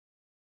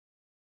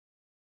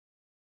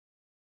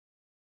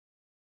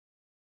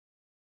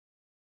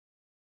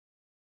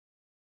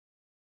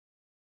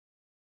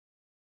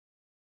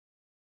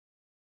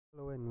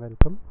Hello and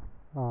welcome.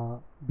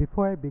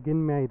 Before I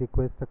begin, may I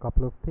request a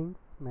couple of things?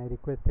 May I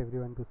request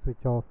everyone to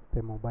switch off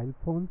their mobile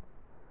phones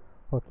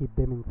or keep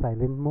them in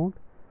silent mode?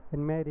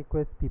 And may I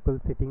request people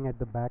sitting at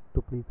the back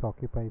to please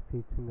occupy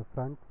seats in the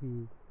front?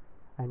 We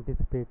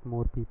anticipate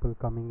more people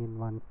coming in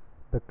once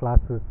the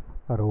classes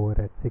are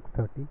over at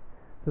 6:30.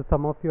 So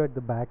some of you at the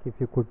back, if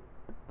you could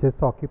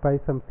just occupy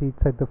some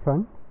seats at the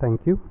front.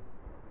 Thank you.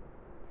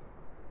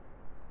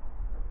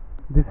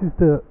 This is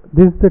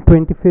the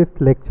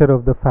 25th lecture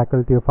of the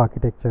Faculty of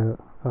Architecture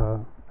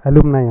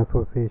Alumni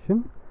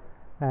Association,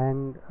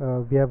 and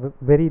we are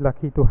very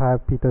lucky to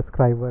have Peter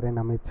Scriver and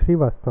Amit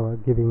Srivastava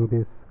giving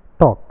this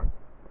talk.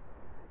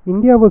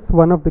 India was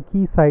one of the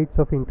key sites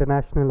of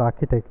international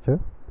architecture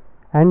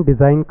and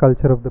design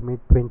culture of the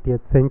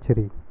mid-20th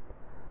century.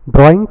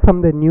 Drawing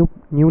from the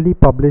newly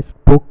published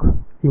book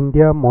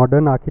India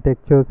Modern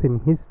Architectures in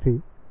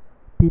History,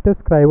 Peter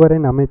Scriver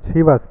and Amit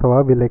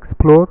Srivastava will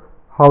explore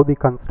how the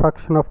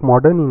construction of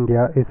modern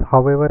India is,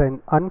 however,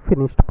 an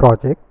unfinished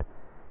project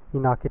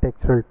in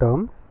architectural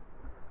terms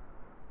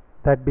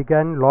that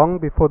began long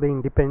before the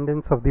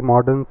independence of the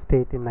modern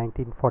state in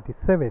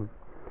 1947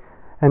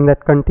 and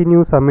that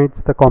continues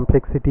amidst the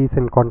complexities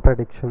and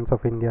contradictions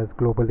of India's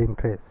global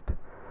interest.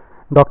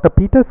 Dr.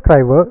 Peter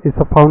Scriver is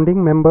a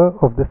founding member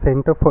of the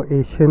Center for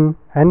Asian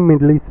and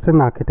Middle Eastern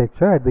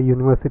Architecture at the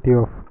University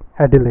of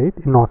Adelaide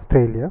in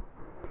Australia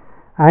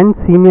and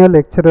senior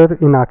lecturer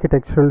in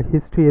architectural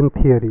history and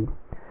theory.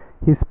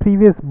 His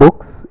previous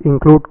books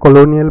include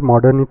Colonial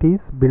Modernities,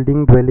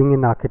 Building Dwelling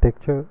in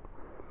Architecture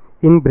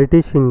in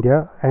British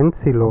India and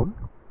Ceylon,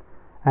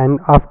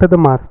 and After the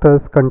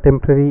Masters,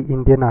 Contemporary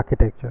Indian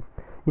Architecture.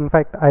 In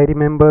fact, I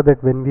remember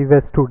that when we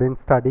were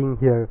students studying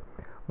here,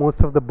 most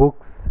of the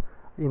books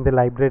in the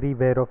library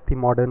were of the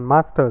modern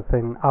masters,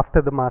 and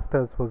After the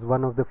Masters was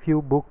one of the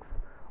few books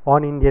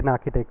on Indian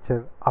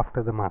architecture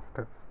after the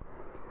masters.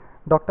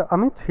 Dr.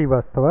 Amit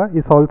Srivastava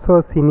is also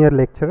a senior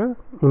lecturer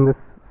in the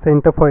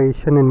Center for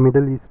Asian and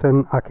Middle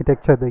Eastern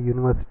Architecture at the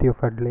University of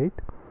Adelaide,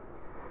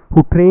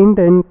 who trained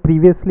and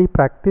previously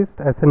practiced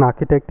as an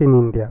architect in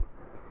India.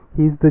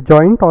 He is the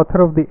joint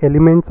author of the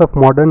Elements of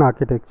Modern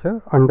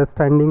Architecture,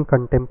 Understanding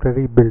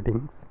Contemporary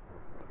Buildings.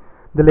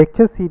 The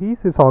lecture series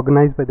is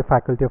organized by the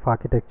Faculty of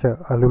Architecture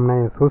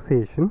Alumni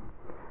Association,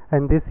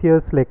 and this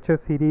year's lecture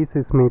series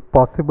is made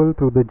possible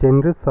through the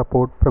generous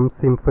support from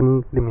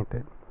Symphony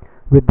Limited.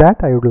 With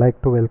that, I would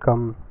like to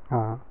welcome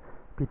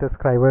Peter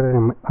Scriver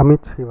and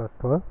Amit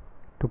Srivastava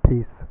to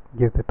please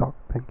give the talk.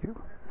 Thank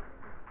you.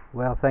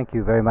 Well, thank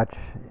you very much.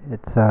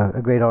 It's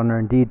a great honor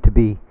indeed to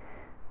be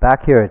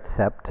back here at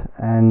CEPT,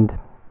 and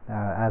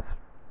as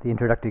the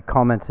introductory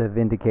comments have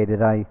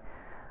indicated, I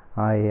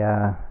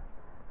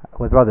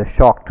was rather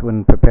shocked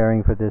when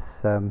preparing for this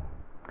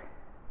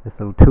this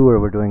little tour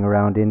we're doing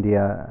around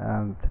India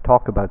to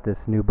talk about this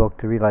new book,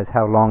 to realize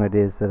how long it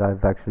is that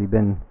I've actually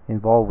been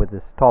involved with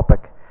this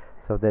topic,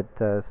 so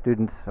that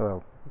students,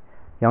 or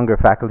younger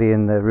faculty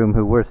in the room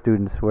who were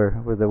students,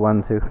 were the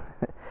ones who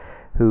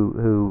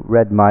who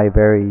read my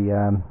very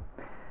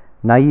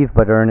naive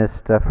but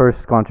earnest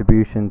first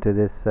contribution to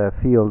this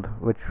field,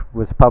 which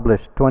was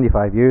published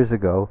 25 years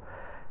ago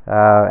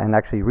and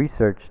actually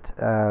researched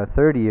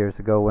 30 years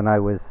ago when I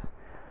was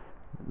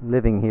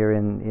living here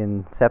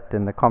in CEPT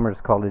in the Commerce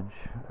College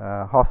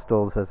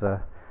hostels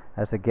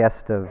as a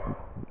guest of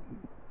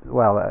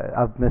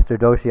Mr.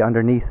 Doshi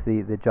underneath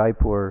the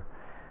Jaipur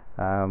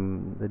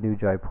the new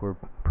Jaipur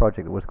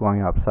project that was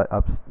going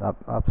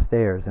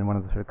upstairs in one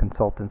of the sort of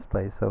consultants'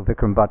 place. So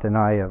Vikram Bhatt and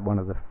I, one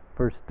of the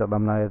first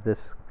alumni of this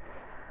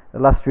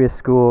illustrious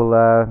school,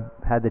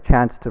 had the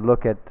chance to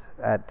look at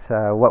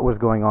what was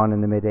going on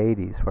in the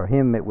mid-80s. For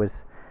him, it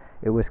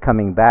was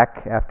coming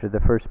back after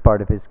the first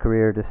part of his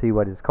career to see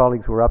what his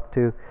colleagues were up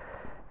to,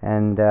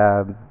 and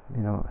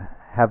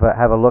have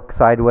a look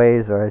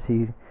sideways, or as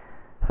he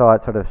saw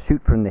it, sort of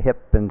shoot from the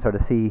hip and sort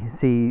of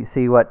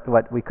see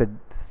what we could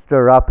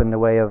stir up in the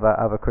way of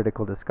a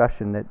critical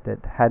discussion that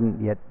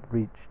hadn't yet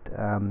reached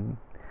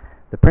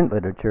the print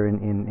literature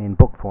in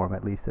book form,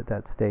 at least at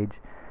that stage.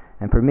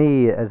 And for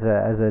me, as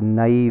a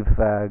naive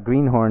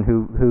greenhorn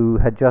who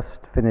had just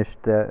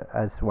finished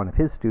as one of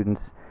his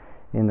students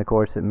in the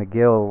course at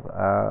McGill,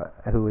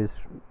 who is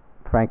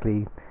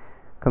frankly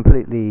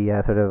completely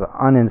sort of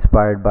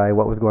uninspired by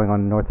what was going on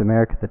in North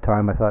America at the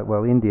time, I thought,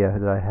 well, India,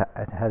 that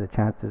I had a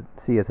chance to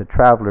see as a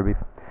traveler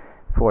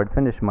before I'd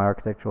finished my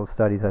architectural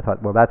studies, I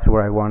thought, well, that's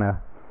where I want to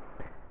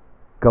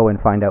go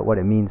and find out what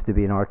it means to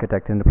be an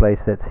architect in a place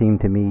that seemed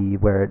to me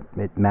where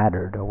it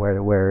mattered, or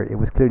where it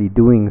was clearly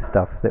doing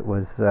stuff that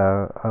was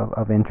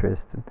of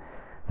interest. And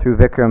through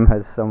Vikram,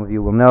 as some of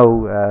you will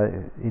know,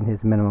 in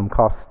his minimum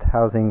cost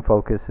housing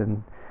focus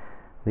and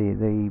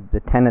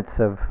the tenets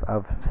of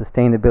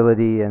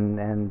sustainability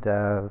and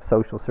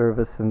social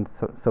service and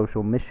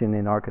social mission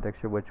in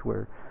architecture, which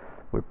were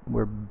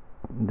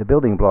the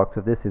building blocks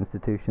of this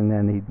institution,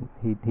 then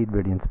he'd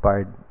really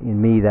inspired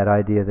in me that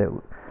idea that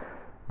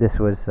this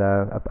was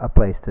a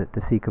place to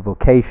seek a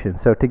vocation.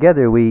 So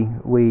together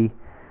we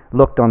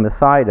looked on the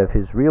side of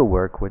his real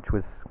work, which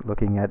was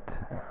looking at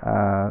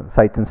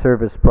sites and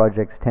service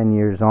projects 10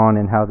 years on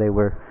and how they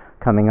were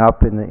coming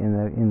up in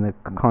the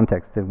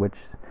context in which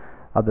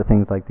other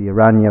things like the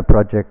Irania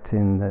project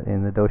in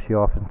the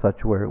Doshioff and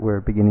such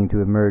were beginning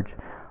to emerge.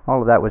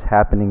 All of that was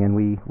happening, and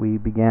we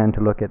began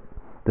to look at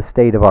the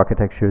state of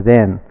architecture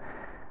then,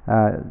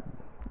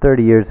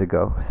 30 years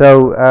ago.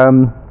 So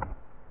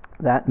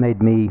that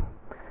made me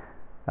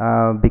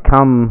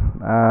become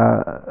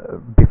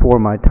before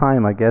my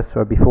time, I guess,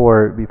 or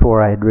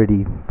before I had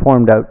really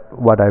formed out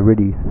what I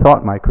really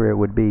thought my career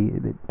would be.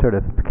 It sort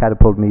of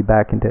catapulted me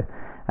back into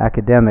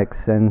academics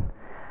and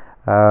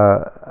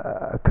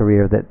a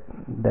career that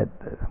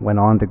went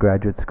on to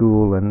graduate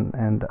school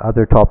and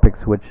other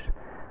topics, which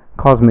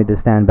caused me to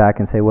stand back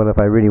and say, well, if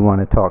I really want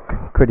to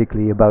talk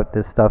critically about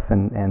this stuff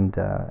and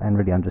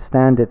really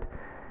understand it,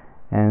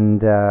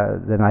 and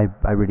then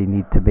I really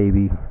need to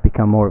maybe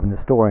become more of an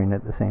historian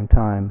at the same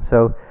time.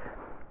 So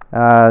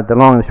the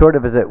long and short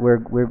of it is that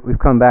we've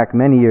come back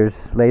many years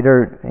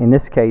later, in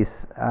this case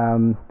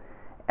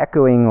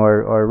echoing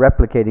or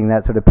replicating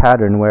that sort of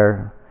pattern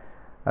where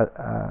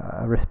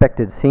a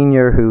respected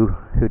senior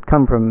who'd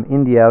come from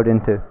India out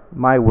into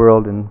my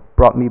world and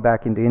brought me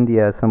back into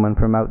India as someone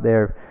from out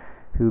there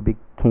who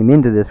came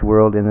into this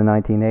world in the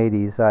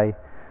 1980s. I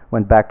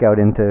went back out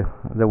into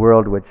the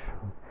world, which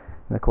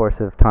in the course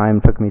of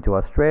time took me to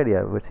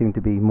Australia, which seemed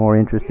to be more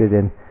interested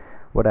in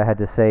what I had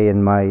to say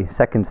in my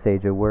second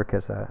stage of work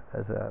as a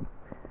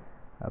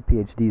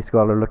PhD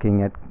scholar,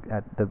 looking at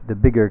the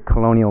bigger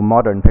colonial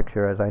modern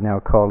picture, as I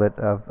now call it,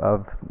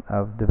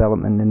 of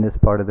development in this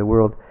part of the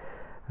world.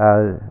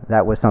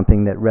 That was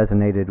something that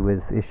resonated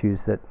with issues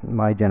that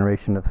my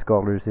generation of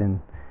scholars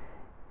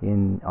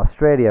in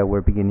Australia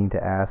were beginning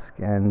to ask,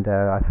 and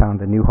I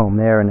found a new home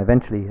there, and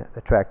eventually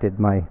attracted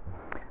my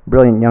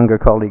brilliant younger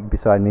colleague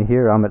beside me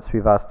here, Amit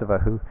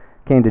Srivastava, who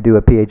came to do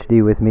a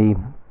PhD with me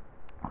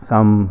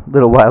some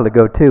little while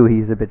ago too.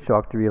 He's a bit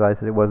shocked to realize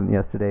that it wasn't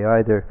yesterday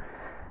either,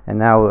 and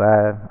now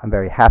I'm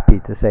very happy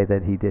to say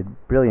that he did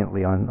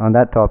brilliantly on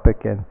that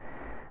topic,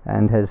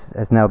 and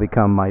has now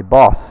become my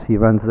boss. He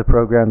runs the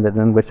program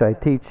in which I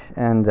teach,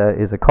 and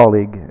is a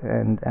colleague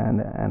and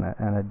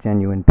a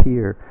genuine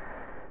peer.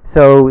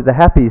 So the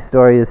happy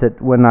story is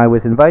that when I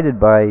was invited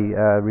by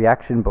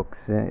Reaction Books,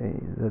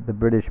 the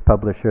British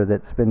publisher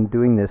that's been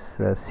doing this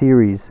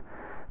series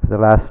for the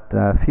last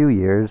few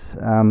years,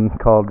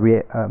 called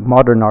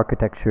Modern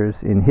Architectures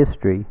in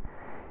History,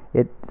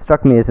 it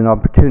struck me as an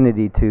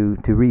opportunity to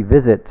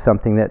revisit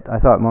something that I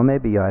thought, well,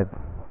 maybe I've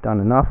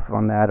done enough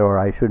on that, or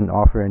I shouldn't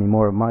offer any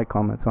more of my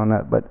comments on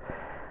that. But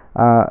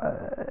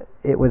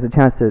it was a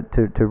chance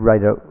to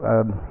write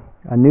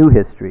a new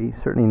history,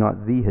 certainly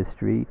not the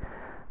history,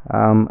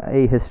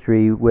 a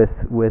history with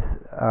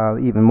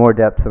even more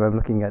depth. And I'm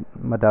looking at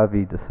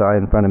Madhavi Desai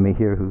in front of me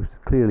here, who's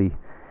clearly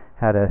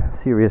had a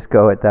serious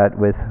go at that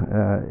with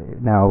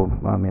now,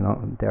 I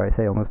mean, dare I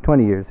say, almost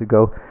 20 years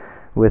ago,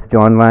 with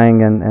John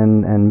Lang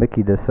and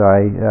Mickey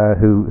Desai,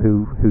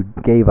 who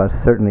gave us,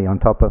 certainly on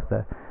top of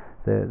the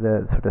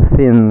sort of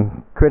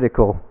thin,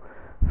 critical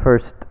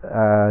first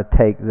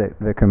take that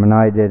Vikram and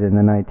I did in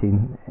the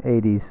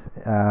 1980s.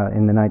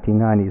 In the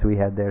 1990s, we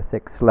had their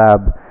thick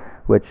slab,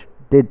 which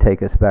did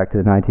take us back to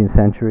the 19th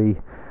century,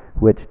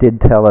 which did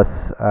tell us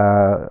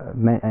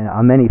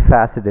a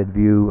many-faceted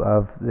view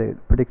of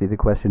particularly the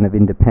question of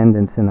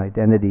independence and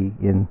identity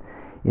in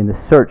the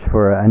search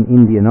for an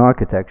Indian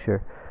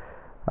architecture.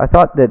 I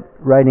thought that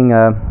writing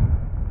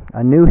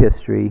a new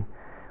history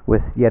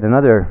with yet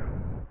another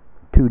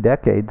 2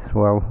 decades,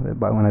 well,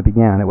 by when I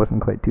began it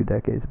wasn't quite 2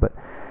 decades, but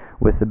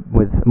with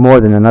more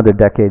than another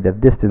decade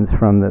of distance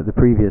from the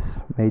previous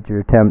major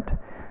attempt,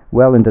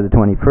 well into the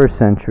 21st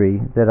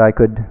century, that I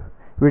could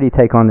really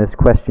take on this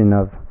question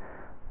of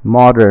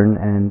modern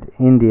and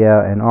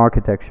India and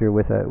architecture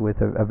with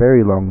a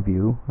very long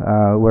view,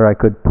 where I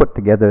could put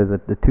together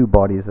the two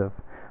bodies of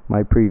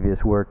my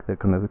previous work, the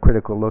kind of the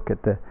critical look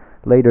at the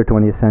later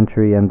 20th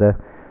century and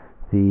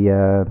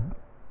the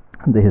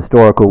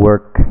historical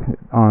work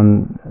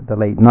on the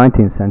late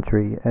 19th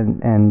century,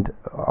 and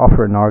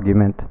offer an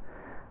argument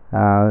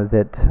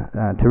that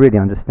to really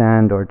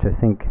understand or to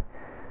think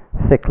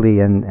thickly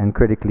and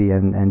critically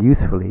and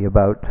usefully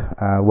about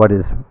what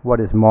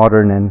is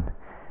modern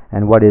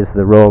and what is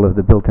the role of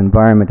the built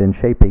environment in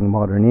shaping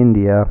modern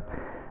India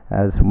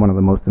as one of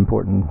the most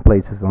important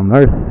places on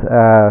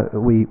earth.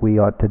 We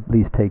ought to at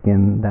least take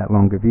in that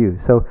longer view.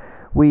 So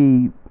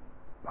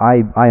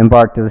I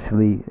embarked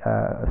initially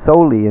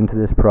solely into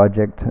this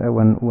project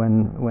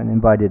when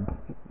invited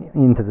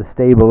into the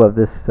stable of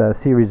this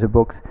series of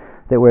books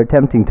that were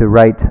attempting to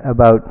write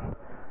about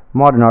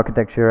modern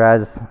architecture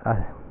as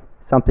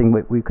something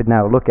we could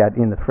now look at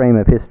in the frame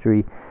of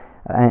history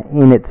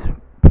in its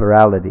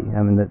plurality.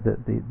 I mean,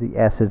 the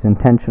S is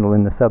intentional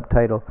in the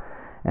subtitle,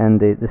 and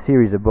the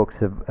series of books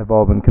have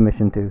all been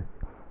commissioned to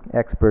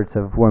experts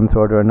of one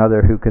sort or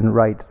another who can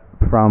write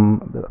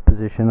from the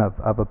position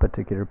of a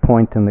particular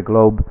point in the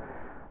globe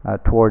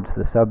towards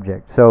the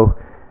subject. So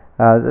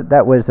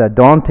that was a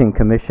daunting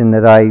commission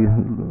that I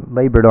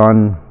labored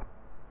on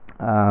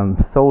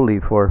solely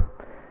for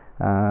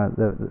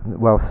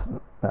whilst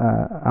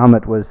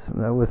Amit was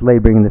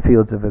labouring in the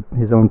fields of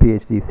his own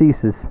PhD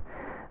thesis,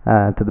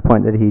 to the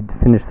point that he'd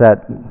finished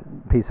that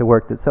piece of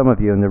work, that some of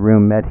you in the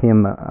room met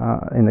him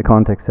in the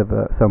context of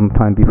some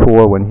time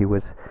before, when he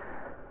was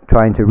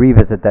trying to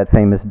revisit that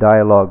famous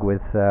dialogue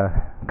with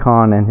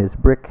Khan and his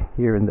brick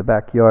here in the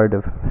backyard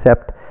of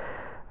CEPT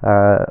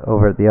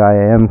over at the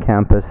IIM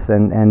campus,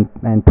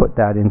 and put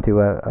that into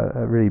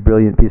a really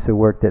brilliant piece of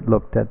work that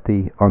looked at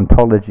the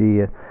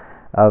ontology of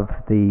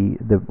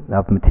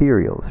of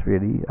materials,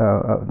 really.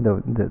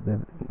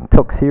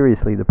 Took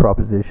seriously the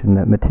proposition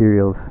that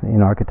materials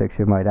in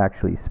architecture might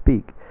actually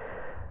speak.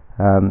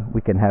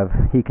 He can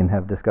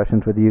have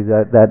discussions with you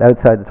that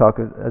outside the talk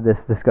of this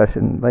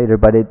discussion later,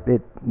 but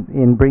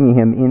in bringing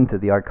him into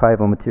the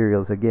archival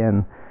materials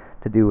again,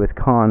 to do with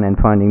Khan, and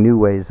finding new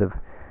ways of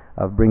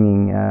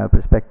bringing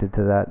perspective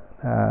to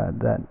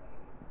that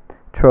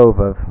trove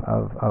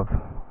of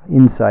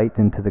insight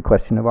into the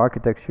question of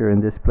architecture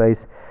in this place.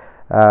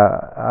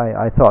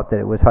 I thought that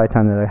it was high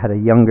time that I had a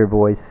younger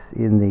voice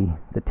in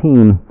the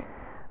team,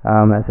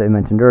 as I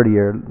mentioned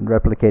earlier,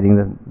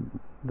 replicating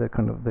the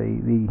kind of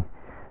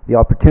the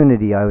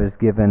opportunity I was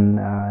given,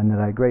 and that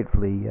I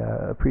gratefully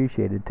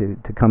appreciated,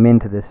 to come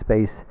into this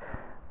space.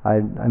 I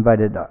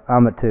invited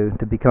Amit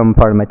to become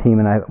part of my team,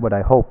 and what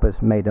I hope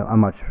has made a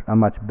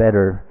much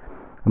better,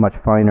 a much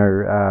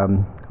finer,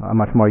 a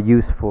much more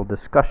useful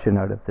discussion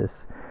out of this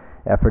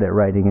effort at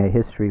writing a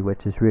history,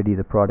 which is really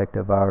the product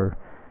of our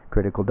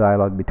critical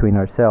dialogue between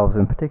ourselves,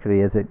 and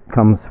particularly as it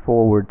comes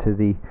forward to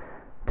the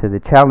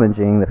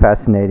challenging, the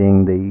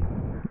fascinating,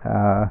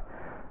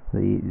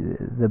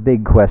 the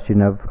big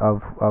question of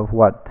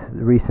what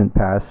the recent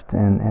past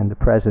and the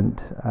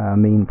present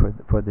mean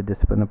for the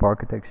discipline of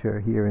architecture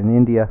here in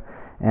India.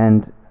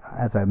 And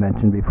as I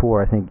mentioned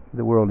before, I think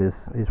the world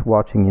is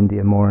watching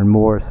India more and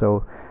more,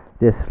 so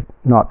this,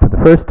 not for the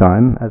first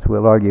time, as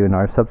we'll argue in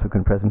our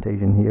subsequent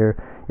presentation here,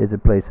 is a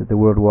place that the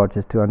world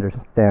watches to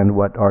understand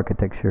what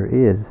architecture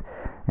is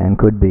and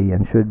could be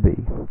and should be.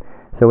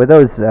 So with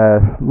those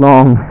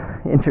long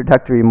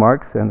introductory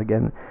remarks, and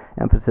again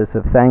emphasis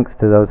of thanks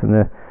to those in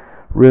the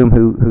room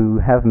who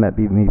have met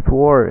me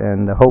before,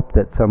 and the hope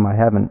that some I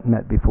haven't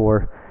met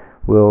before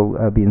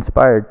will be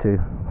inspired to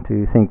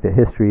think that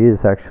history is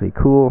actually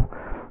cool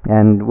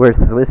and worth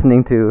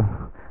listening to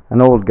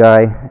an old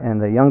guy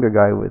and a younger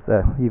guy with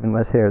even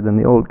less hair than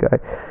the old guy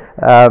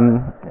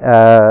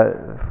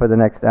for the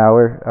next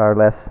hour or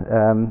less.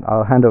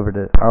 I'll hand over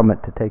to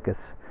Amit to take us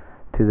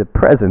to the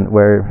present,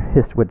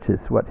 which is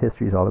what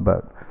history is all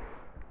about.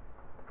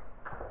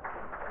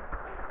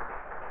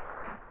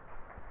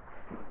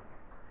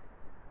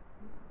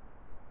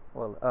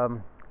 Well,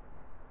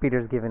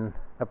 Peter's given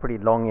a pretty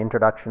long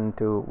introduction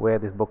to where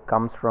this book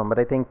comes from, but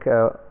I think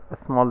a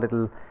small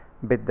little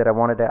bit that I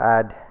wanted to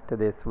add to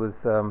this was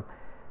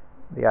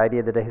the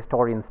idea that a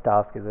historian's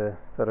task is a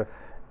sort of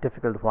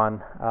difficult one,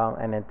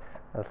 and it's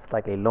a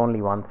slightly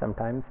lonely one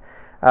sometimes.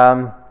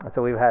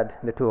 So we've had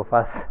the two of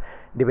us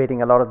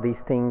debating a lot of these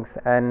things,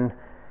 and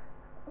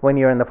when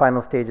you're in the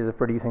final stages of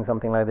producing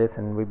something like this,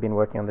 and we've been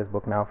working on this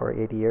book now for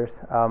 8 years,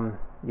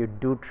 you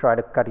do try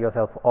to cut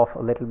yourself off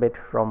a little bit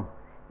from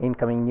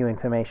incoming new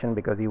information,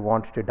 because you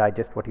want to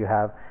digest what you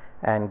have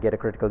and get a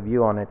critical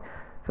view on it.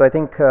 So I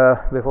think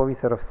before we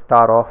sort of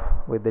start off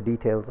with the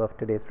details of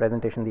today's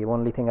presentation, the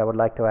only thing I would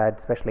like to add,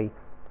 especially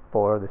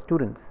for the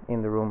students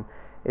in the room,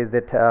 is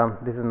that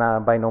this is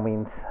by no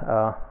means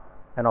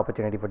an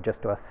opportunity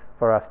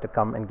for us to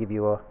come and give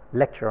you a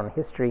lecture on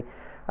history,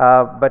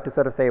 but to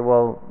sort of say,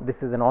 well, this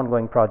is an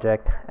ongoing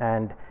project,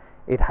 and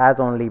it has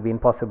only been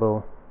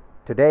possible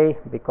today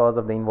because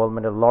of the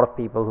involvement of a lot of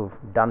people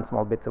who've done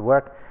small bits of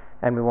work,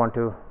 and we want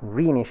to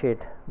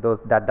reinitiate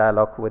that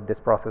dialogue with this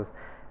process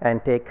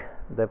and take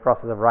the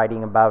process of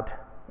writing about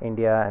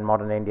India and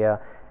modern India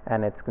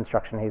and its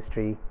construction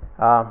history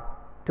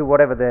to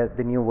whatever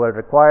the new world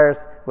requires,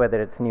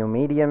 whether it's new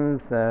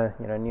mediums,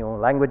 new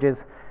languages,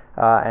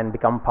 and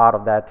become part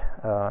of that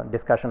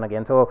discussion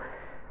again. So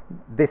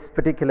this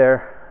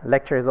particular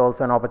lecture is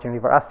also an opportunity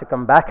for us to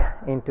come back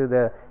into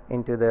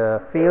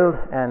the field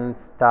and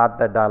start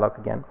that dialogue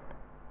again.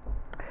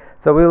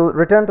 So we'll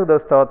return to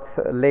those thoughts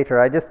later.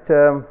 I just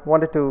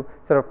wanted to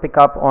sort of pick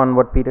up on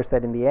what Peter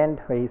said in the end,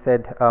 where he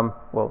said,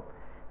 well,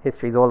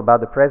 history is all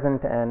about the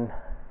present, and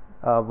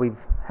we've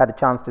had a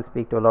chance to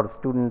speak to a lot of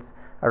students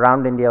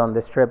around India on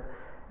this trip,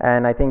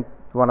 and I think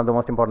one of the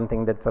most important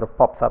things that sort of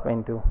pops up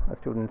into a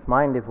student's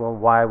mind is, well,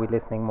 why are we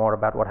listening more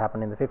about what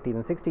happened in the 50s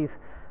and 60s,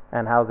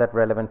 and how is that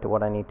relevant to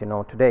what I need to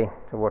know today,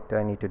 to what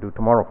I need to do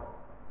tomorrow?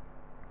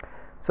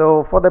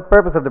 So for the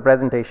purpose of the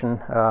presentation,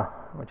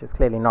 which is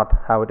clearly not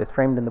how it is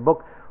framed in the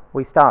book,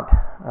 we start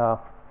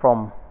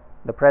from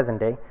the present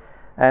day,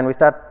 and we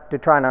start to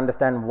try and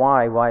understand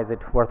why is it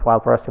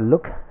worthwhile for us to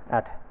look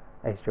at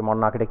a history of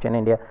modern architecture in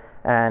India,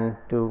 and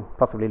to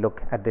possibly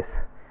look at this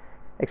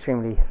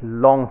extremely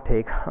long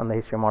take on the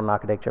history of modern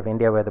architecture of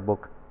India, where the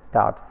book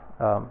starts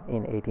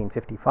in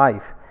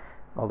 1855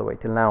 all the way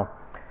till now.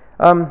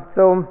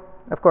 So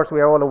of course, we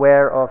are all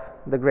aware of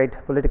the great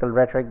political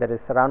rhetoric that is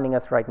surrounding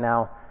us right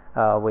now,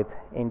 with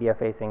India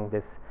facing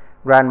this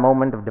grand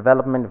moment of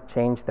development, of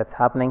change that's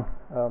happening,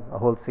 a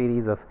whole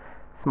series of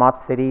smart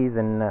cities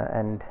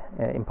and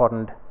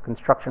important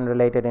construction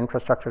related,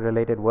 infrastructure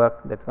related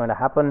work that's going to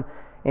happen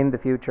in the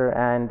future,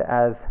 and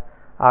as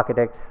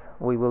architects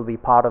we will be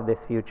part of this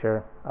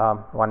future,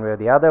 one way or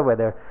the other,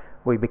 whether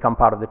we become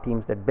part of the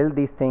teams that build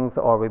these things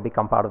or we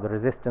become part of the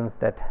resistance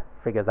that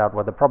figures out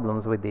what the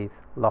problems with these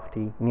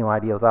lofty new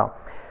ideals are.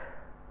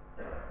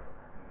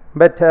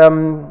 But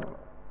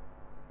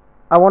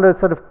I want to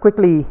sort of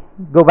quickly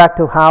go back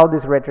to how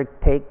this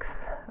rhetoric takes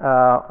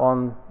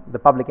on the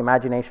public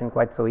imagination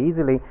quite so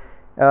easily,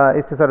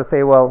 is to sort of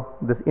say, well,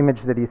 this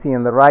image that you see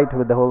on the right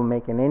with the whole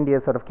Make in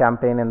India sort of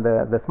campaign and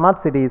the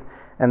smart cities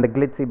and the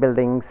glitzy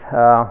buildings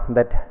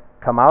that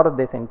come out of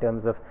this in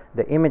terms of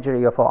the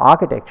imagery of our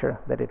architecture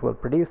that it will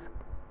produce,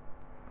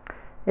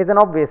 is an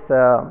obvious,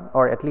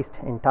 or at least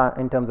in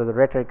terms of the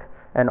rhetoric,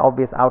 an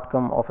obvious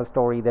outcome of a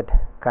story that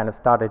kind of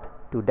started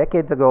 2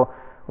 decades ago,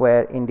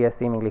 where India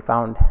seemingly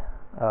found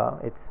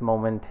its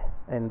moment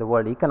in the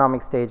world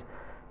economic stage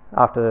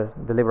after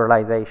the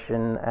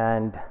liberalization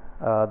and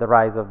the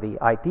rise of the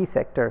IT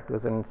sector to a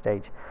certain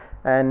stage.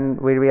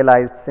 And we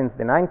realized since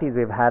the 90s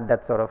we've had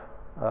that sort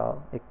of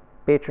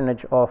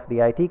patronage of the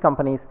IT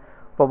companies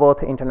for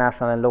both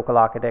international and local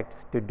architects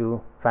to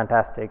do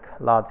fantastic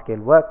large-scale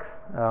works,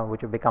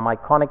 which have become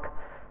iconic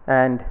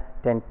and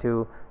tend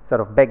to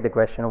sort of beg the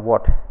question of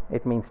what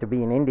it means to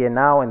be in India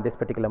now in this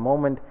particular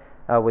moment,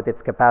 with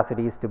its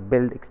capacities to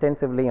build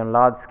extensively on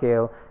large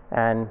scale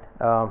and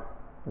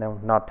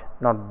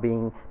not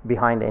being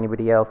behind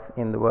anybody else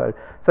in the world.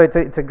 So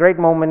it's a great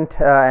moment,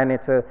 and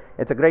it's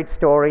a great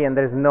story, and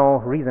there's no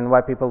reason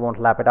why people won't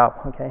lap it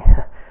up. Okay,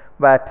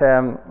 but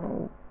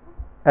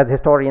as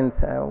historians,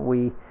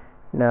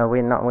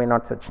 we're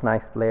not such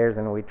nice players,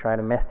 and we try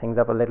to mess things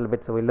up a little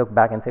bit. So we look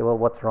back and say, well,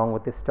 what's wrong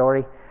with this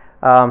story,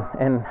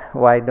 and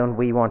why don't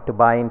we want to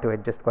buy into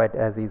it just quite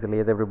as easily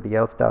as everybody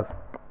else does?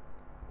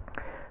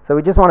 So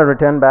we just want to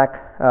return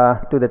back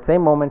to that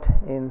same moment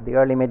in the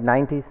early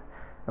mid-90s,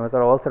 and we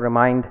sort of also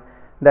remind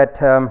that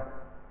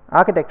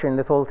architecture in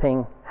this whole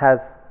thing has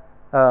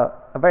a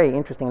very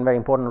interesting and very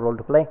important role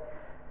to play.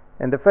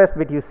 In the first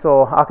bit you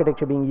saw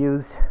architecture being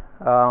used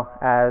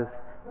as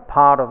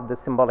part of the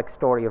symbolic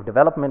story of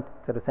development,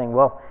 sort of saying,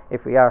 well,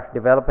 if we are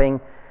developing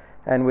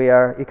and we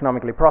are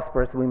economically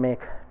prosperous, we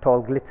make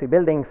tall glitzy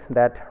buildings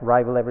that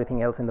rival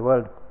everything else in the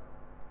world.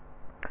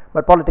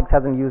 But politics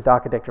hasn't used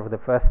architecture for the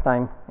first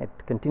time. It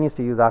continues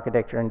to use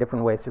architecture in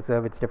different ways to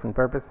serve its different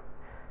purpose.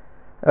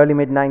 Early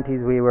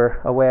mid-90s we were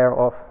aware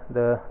of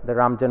the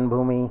Ram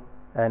Janmabhoomi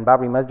and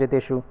Babri Masjid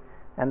issue,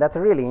 and that's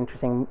a really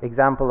interesting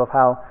example of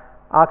how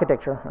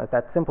architecture,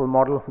 that simple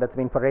model that's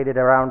been paraded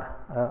around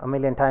a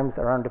million times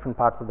around different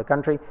parts of the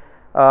country,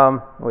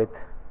 with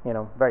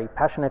very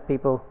passionate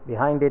people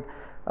behind it,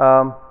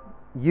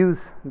 use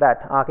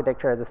that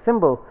architecture as a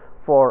symbol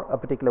for a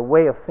particular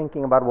way of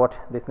thinking about what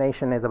this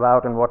nation is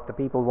about and what the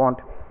people want.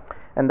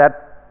 And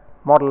that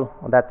model,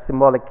 that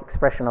symbolic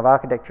expression of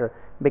architecture,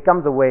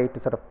 becomes a way to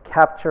sort of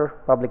capture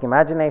public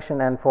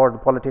imagination and for the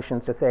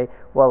politicians to say,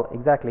 well,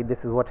 exactly, this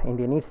is what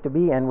India needs to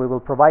be, and we will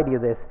provide you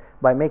this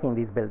by making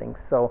these buildings.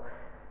 So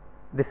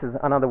this is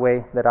another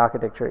way that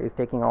architecture is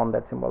taking on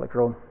that symbolic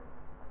role.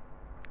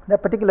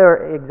 That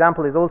particular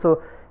example is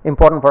also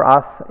important for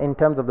us in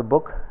terms of the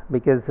book,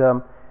 because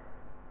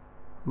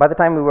by the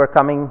time we were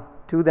coming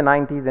to the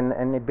 90s,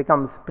 and it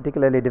becomes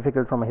particularly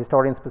difficult from a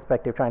historian's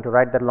perspective trying to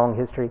write that long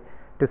history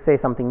to say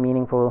something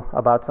meaningful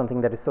about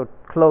something that is so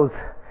close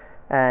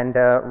and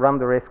run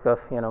the risk of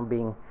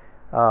being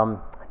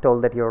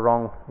told that you're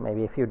wrong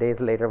maybe a few days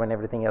later when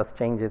everything else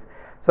changes.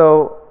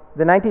 So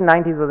the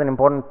 1990s was an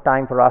important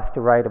time for us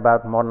to write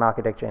about modern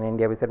architecture in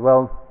India. We said,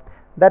 well,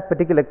 that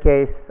particular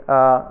case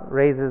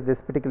raises this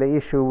particular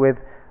issue with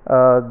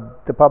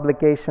the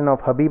publication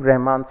of Habib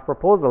Rahman's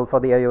proposal for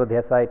the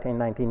Ayodhya site in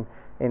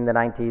the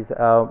 90s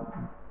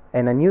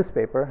in a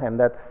newspaper, and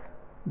that's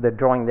the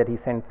drawing that he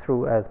sent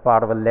through as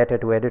part of a letter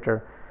to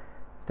editor,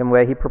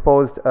 where he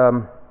proposed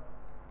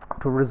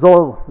to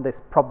resolve this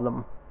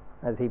problem,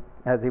 as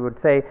he would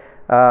say,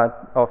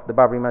 of the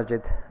Babri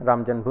Masjid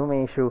Ram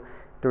Janmabhoomi issue.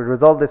 To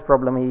resolve this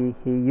problem,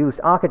 he used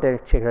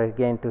architecture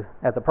again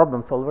as a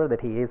problem solver,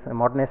 that he is a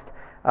modernist.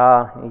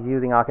 He's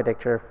using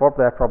architecture for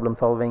that problem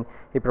solving.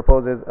 He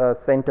proposes a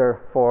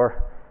center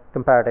for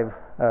comparative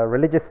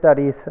religious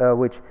studies,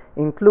 which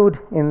include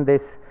in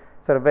this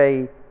sort of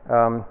very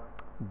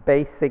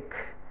basic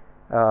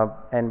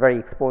and very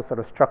exposed sort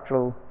of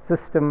structural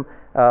system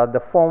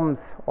the forms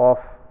of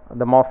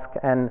the mosque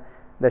and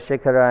the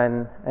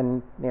shikhara,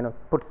 and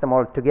puts them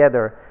all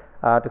together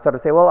to sort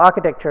of say, well,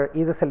 architecture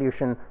is a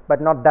solution,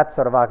 but not that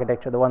sort of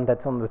architecture, the one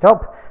that's on the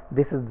top.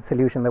 This is the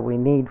solution that we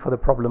need for the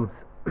problems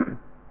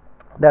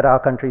that our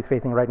country is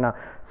facing right now.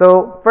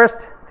 So first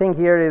thing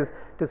here is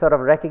to sort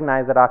of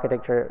recognize that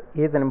architecture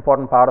is an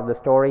important part of the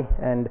story,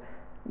 and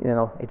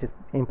it is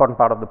an important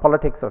part of the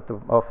politics of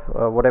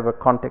whatever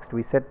context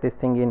we set this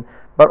thing in,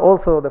 but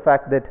also the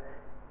fact that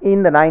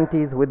in the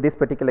 90s, with this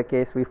particular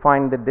case, we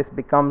find that this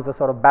becomes a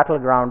sort of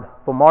battleground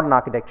for modern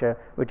architecture,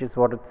 which is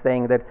what it's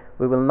saying, that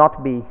we will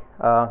not be,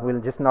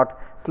 we'll just not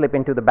slip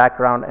into the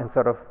background and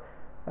sort of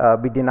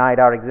be denied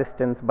our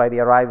existence by the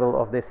arrival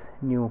of this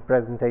new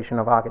presentation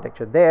of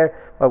architecture there,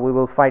 but we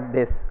will fight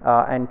this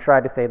and try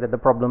to say that the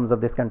problems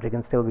of this country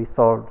can still be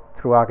solved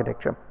through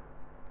architecture.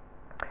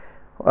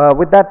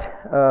 With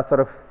that sort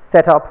of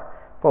setup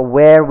for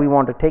where we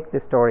want to take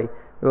this story,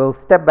 we will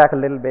step back a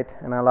little bit,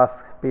 and I'll ask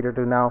Peter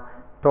to now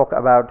talk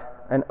about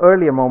an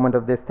earlier moment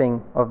of this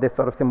thing, of this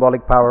sort of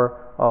symbolic power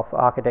of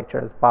architecture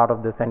as part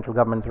of the central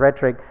government's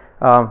rhetoric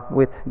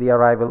with the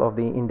arrival of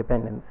the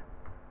independence.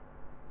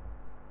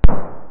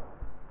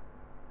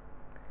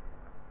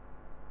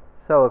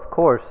 So, of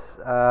course,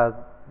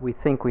 we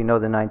think we know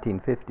the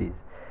 1950s.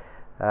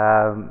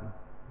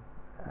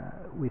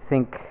 We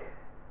think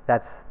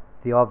that's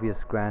the obvious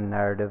grand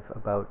narrative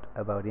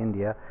about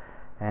India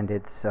and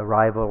its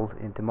arrival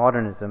into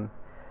modernism.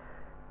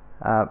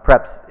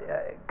 Perhaps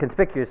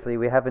conspicuously,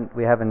 we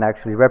haven't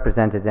actually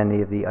represented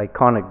any of the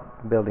iconic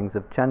buildings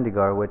of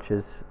Chandigarh, which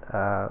is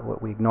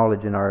what we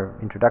acknowledge in our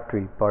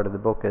introductory part of the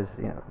book as,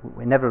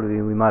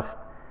 inevitably we must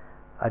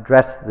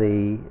address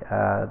the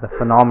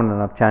phenomenon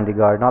of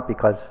Chandigarh, not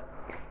because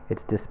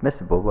it's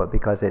dismissible, but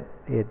because it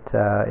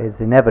is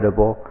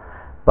inevitable.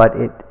 But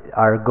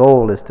our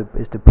goal is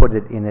to put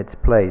it in its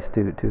place.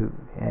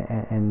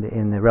 And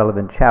in the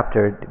relevant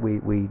chapter,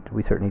 we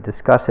certainly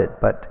discuss it.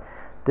 But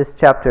this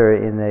chapter,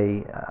 in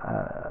the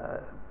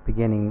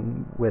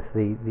beginning with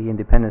the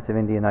independence of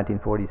India in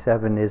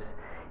 1947,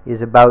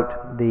 is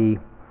about the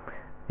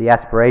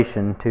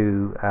aspiration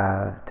to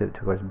of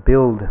course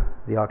build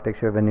the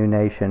architecture of a new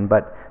nation,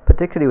 but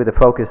particularly with the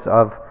focus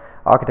of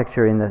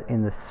architecture in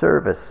the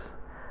service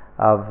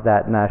of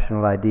that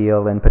national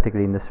ideal, and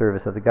particularly in the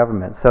service of the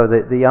government. So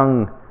the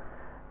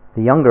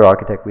younger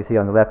architect we see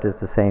on the left is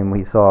the same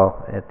we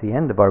saw at the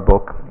end of our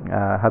book,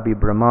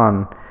 Habib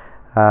Rahman,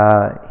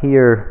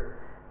 here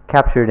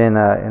captured in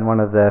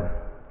one of the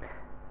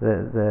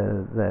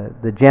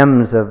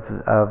gems of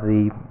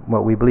the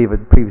what we believe are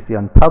previously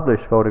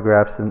unpublished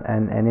photographs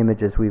and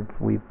images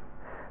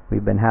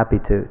we've been happy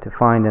to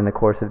find in the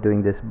course of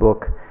doing this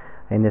book.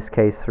 In this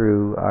case,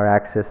 through our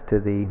access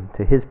to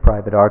his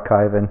private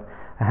archive and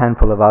a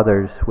handful of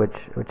others, which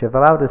have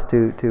allowed us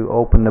to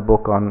open the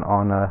book on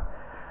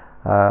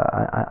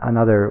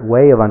another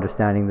way of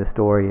understanding the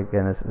story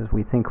again, as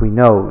we think we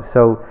know.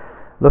 So,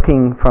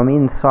 looking from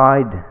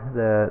inside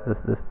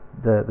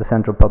the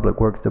Central Public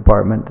Works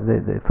Department,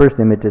 the first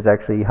image is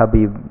actually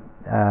Habib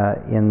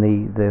in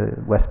the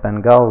West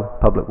Bengal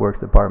Public Works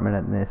Department,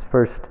 and his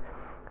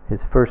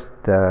first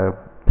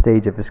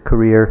stage of his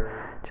career,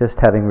 just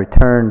having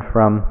returned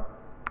from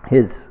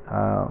his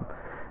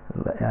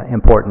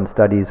important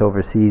studies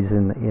overseas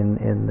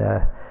in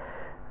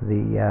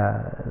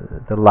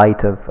the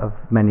light of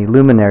many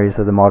luminaries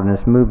of the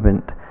modernist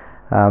movement,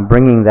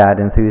 bringing that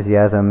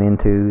enthusiasm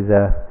into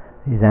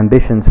his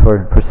ambitions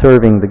for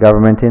serving the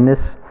government in this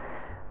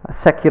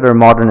secular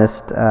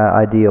modernist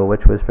ideal,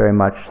 which was very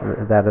much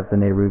that of the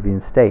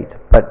Nehruvian state.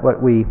 But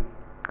what we're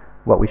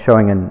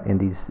showing in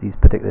these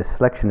particular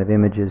selection of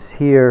images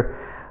here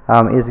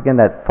is again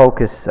that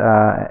focus,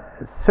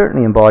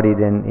 certainly embodied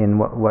in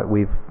what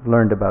we've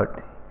learned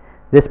about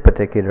this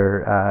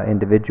particular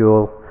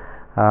individual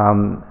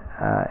from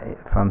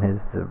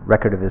the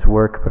record of his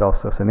work, but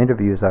also some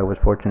interviews I was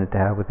fortunate to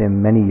have with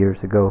him many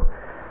years ago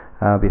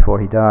before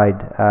he died,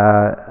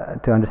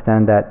 to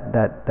understand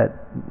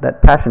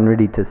that passion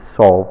really to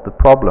solve the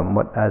problem,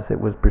 as it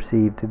was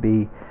perceived to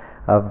be,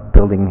 of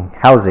building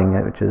housing,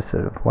 which is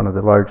sort of one of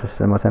the largest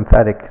and most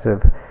emphatic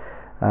sort of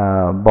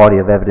body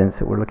of evidence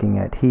that we're looking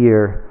at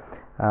here,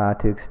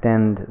 to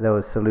extend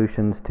those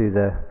solutions to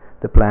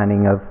the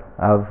planning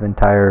of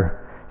entire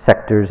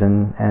sectors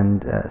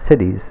and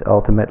cities,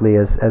 ultimately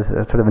as a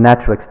sort of a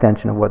natural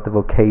extension of what the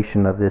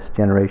vocation of this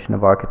generation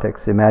of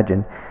architects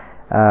imagined,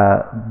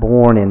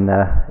 born in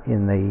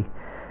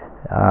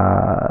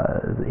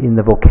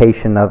the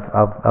vocation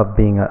of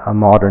being a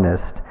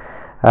modernist.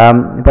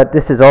 But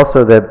this is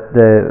also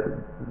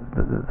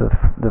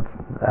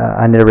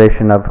an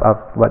iteration of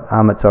what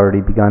Amit's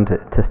already begun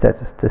to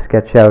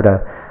sketch out.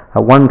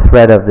 One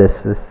thread of this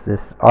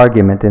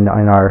argument in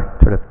our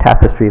sort of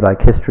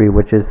tapestry-like history,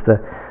 which is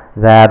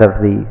that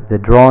of the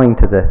drawing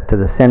to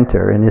the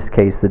center. In this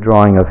case, the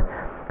drawing of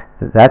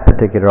that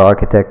particular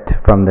architect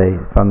from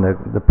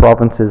the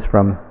provinces,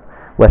 from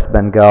West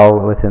Bengal,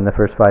 within the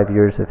first 5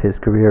 years of his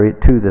career,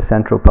 to the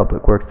Central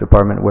Public Works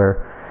Department, where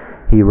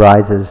he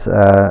rises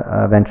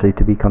eventually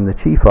to become the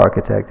chief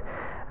architect,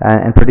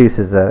 and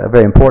produces a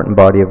very important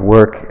body of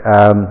work,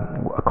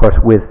 of course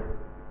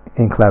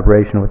in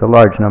collaboration with a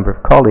large number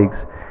of colleagues,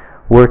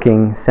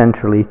 working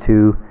centrally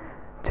to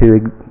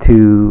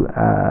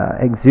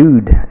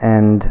exude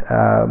and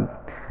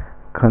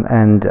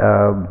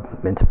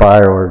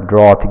inspire or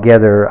draw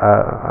together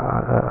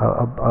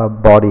a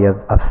body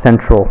of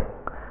central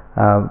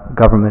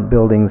government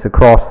buildings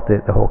across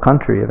the whole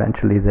country,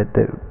 eventually,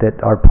 that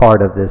are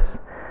part of this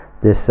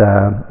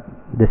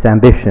this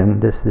ambition,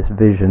 this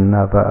vision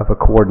of a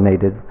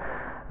coordinated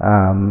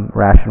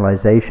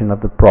rationalization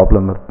of the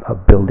problem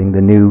of building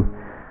the new,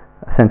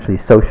 essentially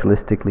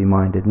socialistically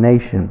minded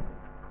nation.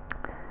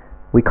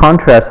 We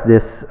contrast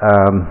this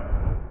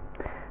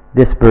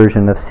this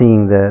version of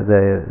seeing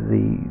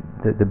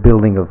the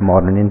building of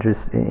modern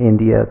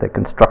India, the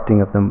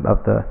constructing of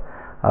the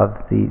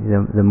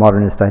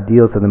modernist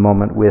ideals of the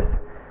moment, with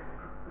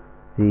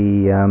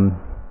the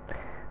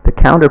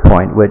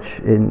counterpoint, which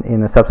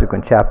in a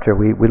subsequent chapter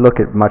we look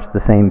at much the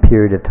same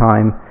period of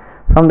time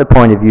from the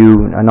point of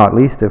view, not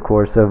least of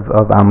course,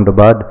 of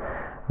Ahmedabad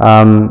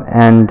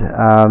and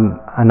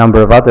a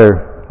number of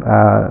other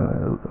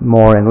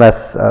more and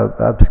less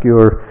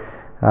obscure,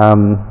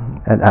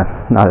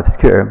 not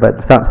obscure,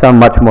 but some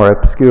much more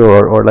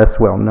obscure or less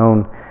well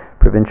known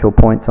provincial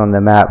points on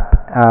the map,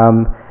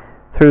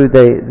 through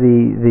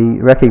the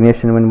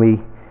recognition, when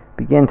we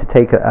begin to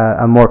take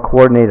a more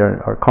coordinated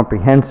or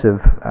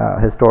comprehensive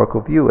historical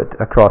view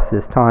across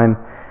this time,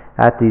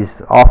 at these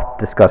oft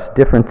discussed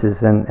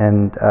differences and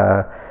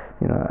the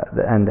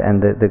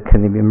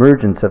kind of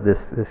emergence of this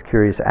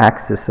curious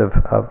axis of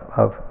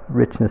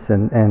richness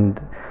and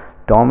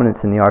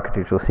dominance in the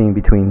architectural scene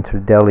between sort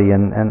of Delhi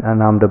and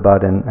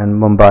Ahmedabad and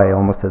Mumbai,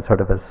 almost as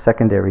sort of a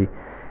secondary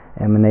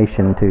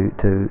emanation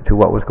to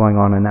what was going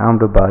on in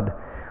Ahmedabad.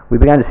 We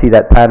began to see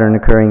that pattern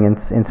occurring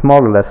in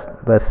smaller,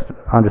 less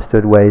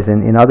understood ways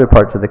in other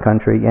parts of the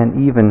country, and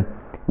even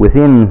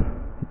within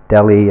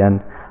Delhi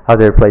and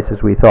other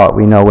places we thought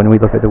we know. When we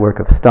look at the work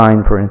of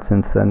Stein, for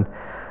instance, and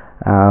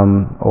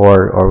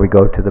or we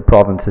go to the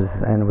provinces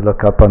and we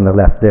look up on the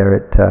left there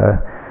at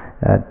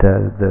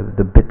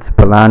the BITS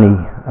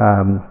Pilani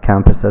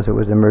campus as it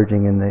was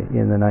emerging in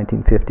the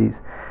 1950s.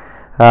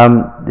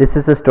 This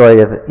is a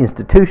story of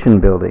institution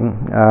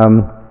building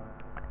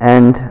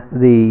and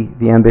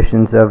the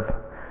ambitions of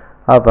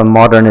a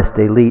modernist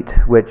elite,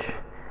 which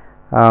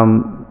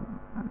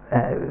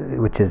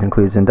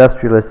includes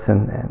industrialists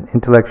and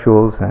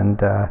intellectuals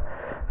and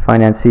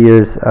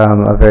financiers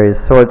of various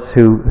sorts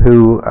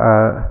who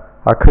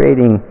are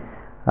creating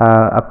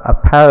a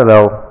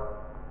parallel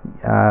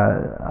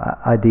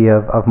idea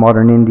of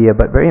modern India.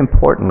 But very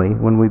importantly,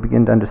 when we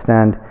begin to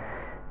understand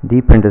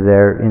deep into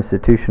their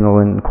institutional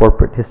and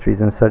corporate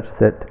histories and such,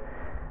 that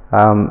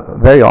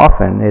very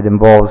often it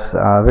involves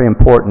very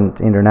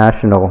important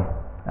international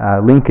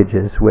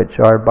linkages which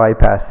are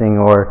bypassing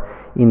or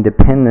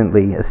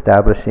independently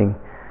establishing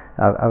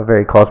a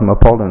very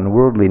cosmopolitan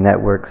worldly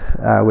networks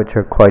which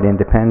are quite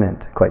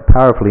independent, quite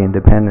powerfully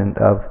independent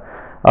of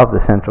the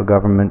central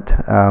government,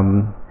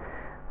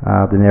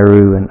 the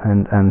Nehru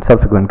and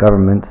subsequent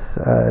governments'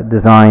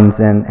 designs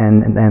and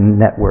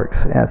networks.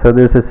 So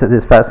there's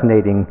this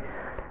fascinating,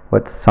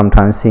 what's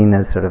sometimes seen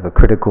as sort of a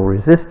critical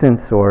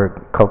resistance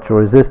or cultural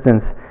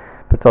resistance,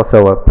 but it's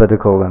also a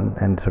political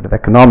and sort of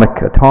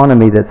economic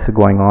autonomy that's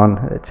going on.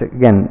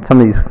 Again, some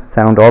of these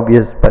sound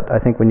obvious, but I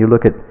think when you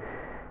look at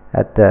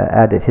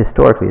it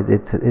historically,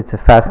 it's a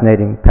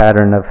fascinating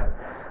pattern of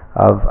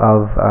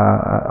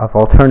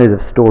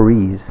alternative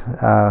stories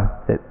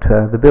that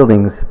the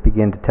buildings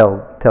begin to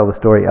tell the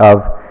story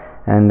of.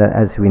 And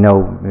as we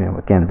know,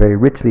 again, very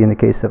richly in the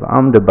case of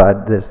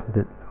Ahmedabad,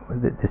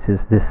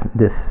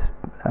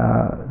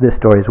 this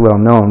story is well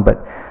known,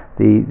 but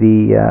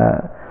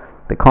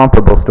the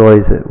comparable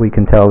stories that we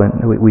can tell,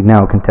 and we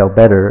now can tell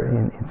better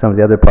in some of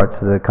the other parts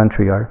of the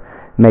country,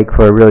 make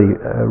for a really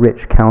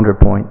rich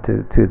counterpoint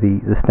to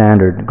the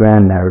standard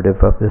grand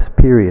narrative of this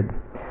period.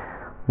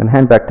 I'm going to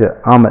hand back to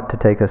Amit to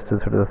take us to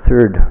sort of the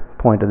third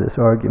point of this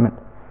argument.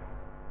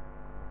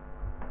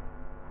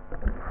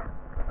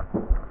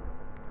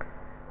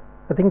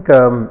 I think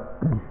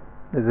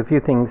there's a few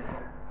things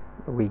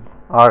we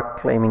are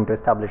claiming to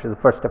establish. The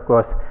first, of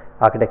course,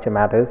 architecture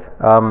matters,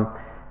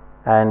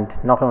 and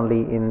not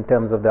only in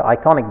terms of the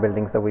iconic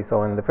buildings that we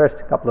saw in the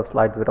first couple of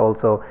slides, but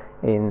also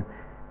in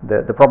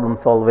the problem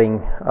solving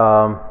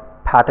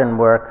pattern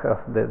work of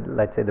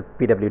let's say the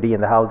PWD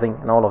and the housing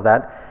and all of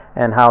that,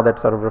 and how that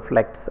sort of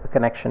reflects a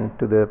connection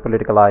to the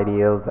political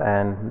ideals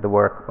and the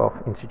work of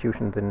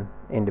institutions and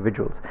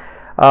individuals.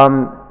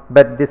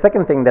 But the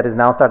second thing that is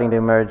now starting to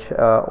emerge,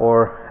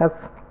 or has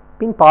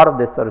been part of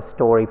this sort of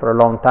story for a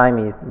long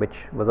time,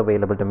 which was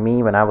available to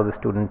me when I was a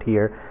student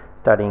here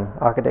studying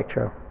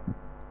architecture,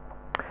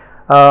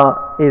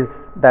 is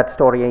that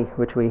story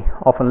which we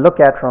often look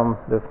at from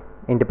the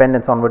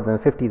independence onwards in the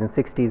 50s and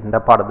 60s, and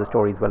that part of the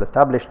story is well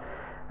established,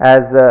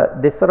 as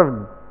this sort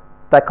of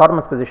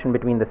dichotomous position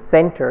between the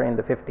center in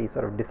the 50s,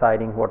 sort of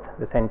deciding what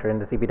the center in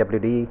the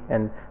CPWD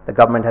and the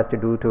government has to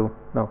do to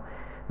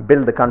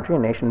build the country,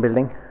 nation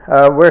building,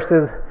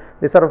 versus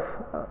this sort of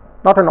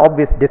not an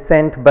obvious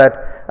dissent,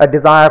 but a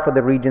desire for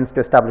the regions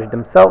to establish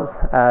themselves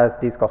as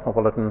these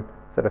cosmopolitan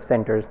sort of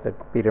centers that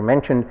Peter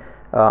mentioned,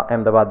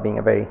 Ahmedabad being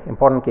a very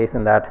important case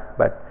in that,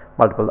 but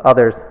multiple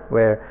others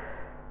where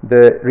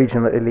the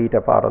regional elite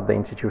are part of the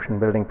institution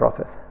building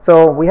process.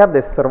 So we have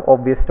this sort of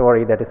obvious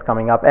story that is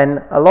coming up,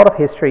 and a lot of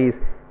histories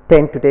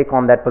tend to take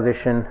on that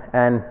position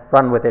and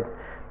run with it.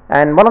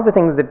 And one of the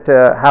things that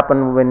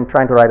happen when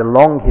trying to write a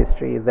long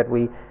history is that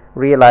we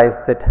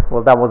realized that,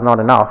 well, that was not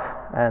enough,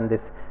 and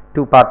this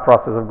two-part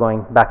process of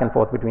going back and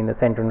forth between the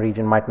center and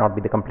region might not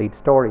be the complete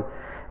story.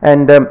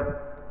 And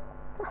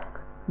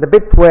the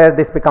bit where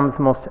this becomes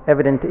most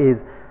evident is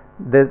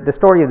the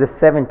story of the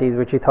 70s,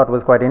 which he thought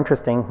was quite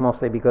interesting,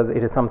 mostly because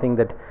it is something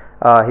that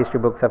history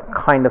books have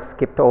kind of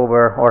skipped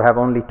over or have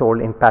only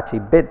told in patchy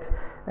bits,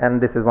 and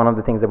this is one of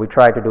the things that we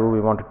try to do. We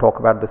want to talk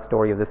about the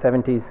story of the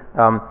 70s.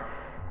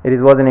 It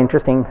was an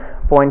interesting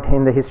point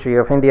in the history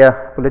of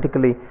India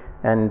politically,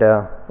 and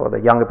for the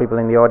younger people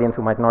in the audience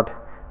who might not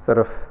sort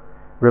of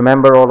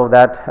remember all of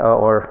that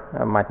or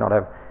might not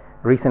have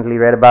recently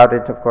read about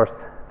it, of course,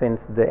 since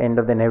the end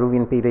of the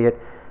Nehruvian period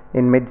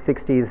in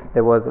mid-60s,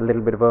 there was a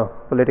little bit of a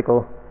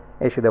political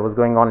issue that was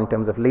going on in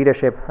terms of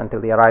leadership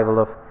until the arrival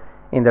of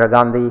Indira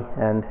Gandhi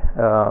and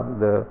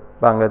the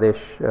Bangladesh,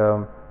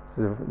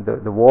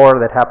 the war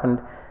that happened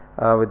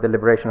with the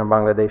liberation of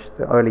Bangladesh,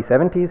 the early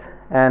 70s.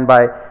 And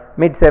by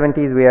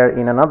mid-70s, we are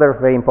in another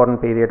very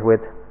important period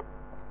with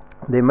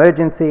the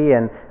emergency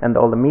and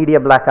all the media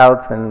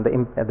blackouts and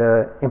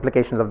the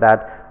implications of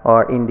that,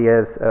 or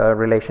India's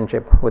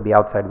relationship with the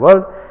outside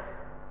world.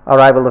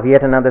 Arrival of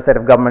yet another set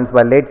of governments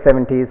by late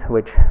 70s,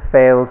 which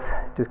fails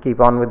to keep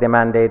on with their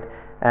mandate,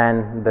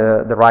 and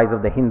the rise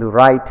of the Hindu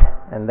right,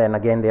 and then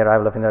again the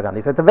arrival of Indira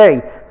Gandhi. So it's a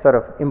very sort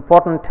of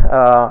important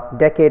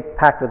decade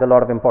packed with a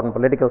lot of important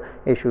political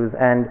issues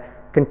and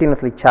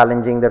continuously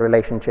challenging the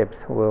relationships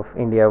of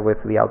India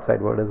with the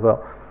outside world as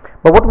well.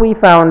 But what we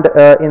found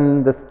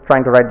in this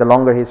trying to write the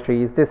longer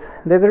history is it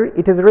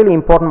is a really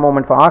important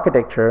moment for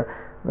architecture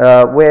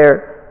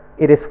where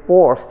it is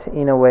forced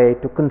in a way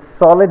to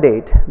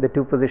consolidate the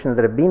two positions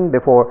that have been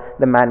before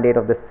the mandate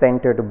of the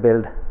center to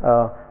build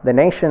the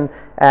nation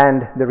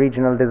and the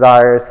regional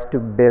desires to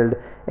build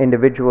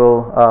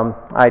individual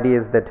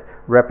ideas that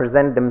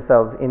represent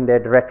themselves in their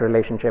direct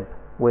relationship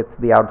with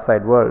the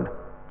outside world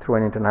through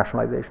an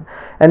internationalization.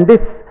 And this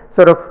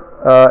sort of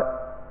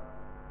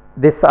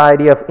this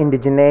idea of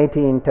indigeneity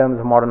in terms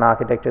of modern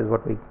architecture is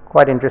what we're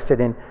quite interested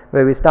in,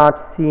 where we start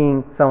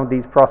seeing some of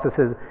these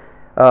processes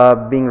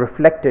being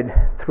reflected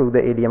through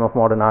the idiom of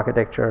modern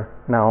architecture,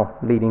 now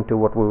leading to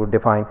what we would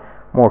define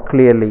more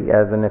clearly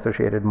as an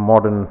associated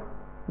modern,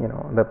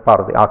 the part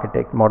of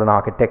the modern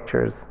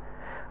architectures.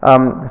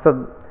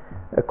 So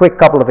a quick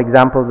couple of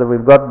examples that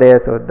we've got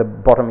there. So at the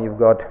bottom you've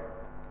got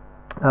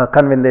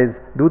Kanvinde's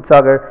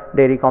Dudhsagar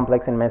dairy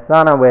complex in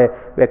Mehsana,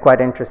 where we're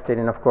quite interested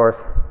in, of course,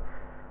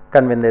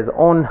 Kanvinde's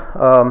own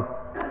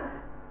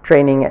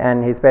training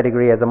and his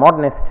pedigree as a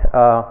modernist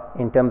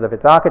in terms of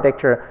its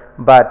architecture,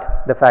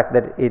 but the fact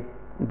that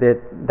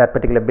that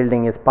particular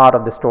building is part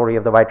of the story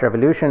of the White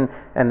Revolution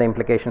and the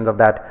implications of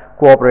that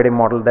cooperative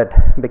model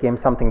that became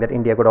something that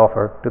India could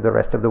offer to the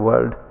rest of the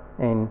world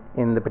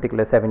in the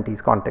particular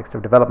 70s context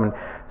of development.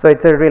 So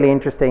it's a really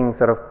interesting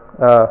sort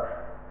of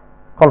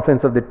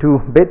confluence of the two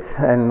bits,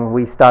 and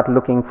we start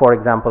looking for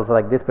examples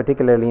like this,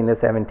 particularly in the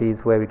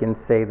 70s, where we can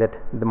say that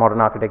the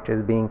modern architecture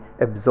is being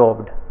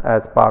absorbed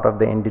as part of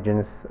the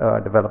indigenous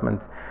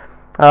developments.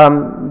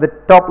 The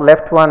top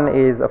left one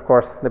is, of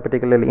course, the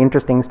particularly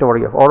interesting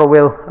story of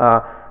Auroville,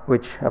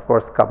 which of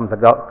course comes a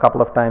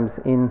couple of times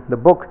in the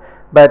book,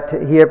 but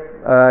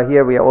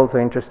here we are also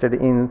interested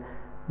in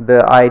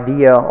the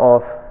idea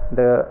of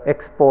the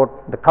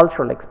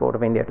cultural export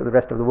of India to the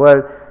rest of the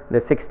world,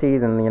 the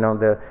 60s, and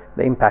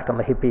the impact on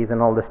the hippies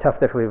and all the stuff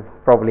that we've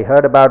probably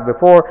heard about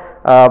before,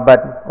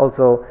 but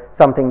also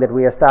something that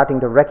we are starting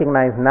to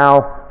recognize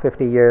now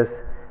 50 years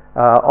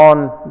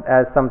on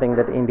as something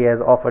that India has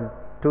offered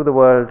to the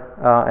world,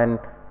 and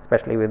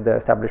especially with the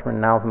establishment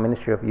now of the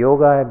Ministry of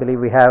Yoga, I believe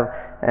we have,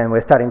 and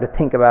we're starting to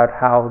think about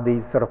how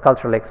these sort of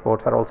cultural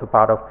exports are also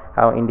part of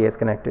how India is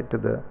connected to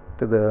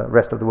the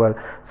rest of the world.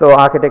 So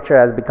architecture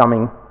as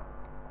becoming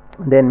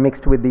then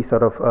mixed with these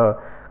sort of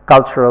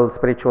cultural,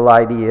 spiritual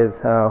ideas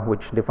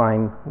which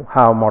define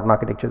how modern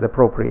architecture is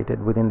appropriated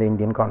within the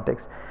Indian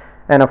context.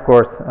 And of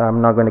course,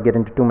 I'm not going to get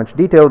into too much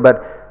detail,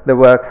 but the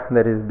work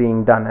that is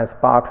being done as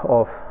part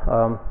of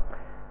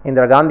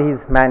Indira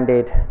Gandhi's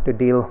mandate to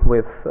deal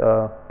with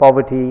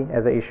poverty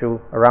as an issue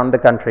around the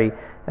country,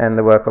 and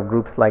the work of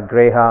groups like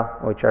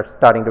Greha, which are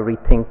starting to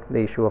rethink the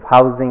issue of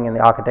housing and the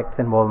architect's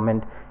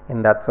involvement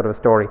in that sort of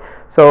story.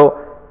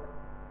 So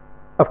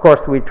of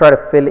course, we try to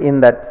fill in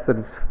that sort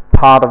of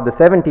part of the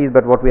 70s,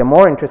 but what we are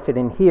more interested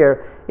in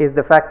here is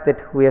the fact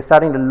that we are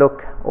starting to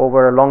look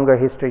over a longer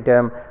history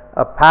term,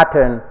 a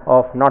pattern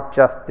of not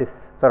just this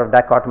sort of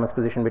dichotomous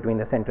position between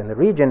the center and the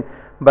region,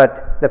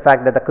 but the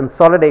fact that the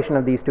consolidation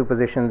of these two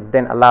positions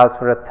then allows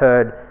for a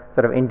third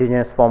sort of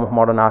indigenous form of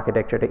modern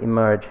architecture to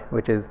emerge,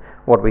 which is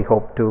what we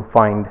hope to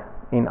find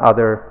in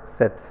other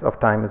sets of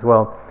time as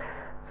well.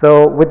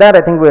 So with that,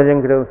 I think we're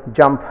going to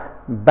jump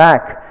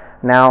back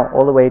now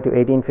all the way to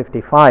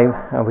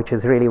 1855, which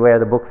is really where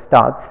the book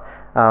starts,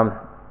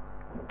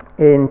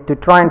 to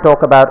try and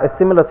talk about a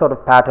similar sort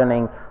of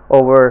patterning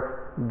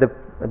over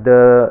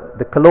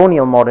the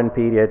colonial modern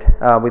period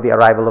with the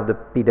arrival of the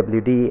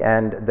PWD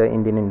and the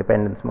Indian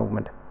independence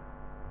movement.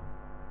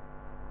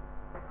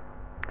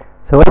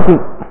 So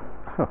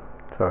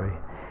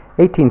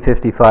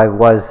 1855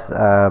 was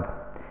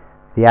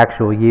the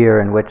actual year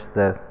in which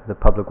the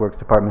Public Works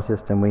Department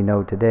system we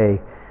know today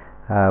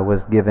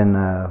was given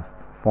a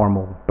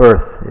formal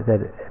birth. That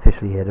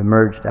officially had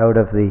emerged out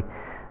of the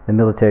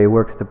military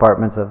works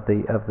departments of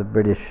the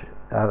British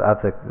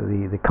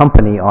the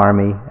company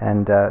army,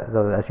 and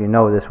though, as you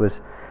know, this was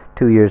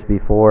 2 years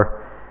before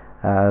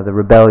the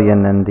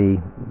rebellion and the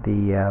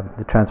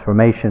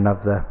transformation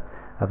of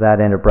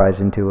that enterprise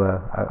into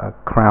a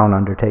crown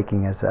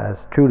undertaking as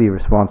truly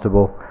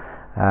responsible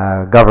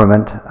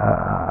government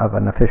of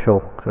an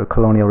official sort of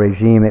colonial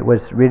regime. It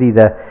was really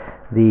the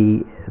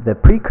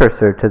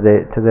precursor to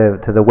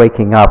the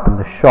waking up and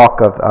the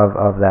shock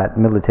of that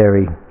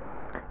military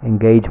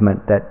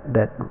engagement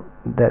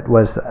that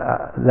was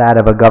that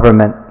of a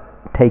government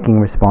taking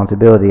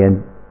responsibility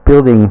and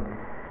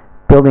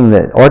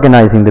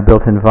organizing the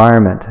built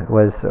environment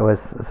was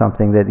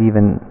something that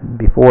even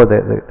before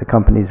the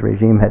company's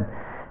regime had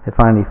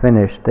finally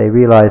finished, they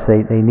realized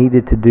they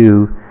needed to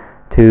do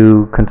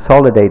to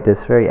consolidate this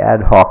very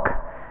ad hoc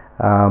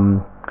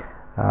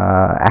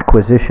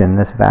acquisition,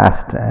 this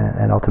vast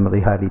and ultimately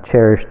highly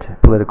cherished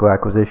political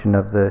acquisition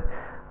of the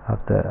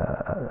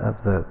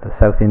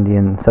South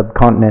Indian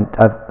subcontinent,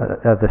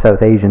 of the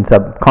South Asian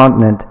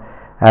subcontinent,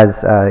 as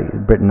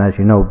Britain, as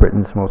you know,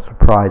 Britain's most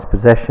prized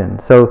possession.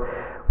 So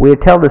we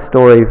tell the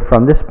story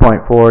from this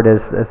point forward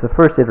as the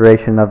first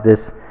iteration of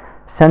this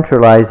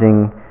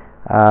centralizing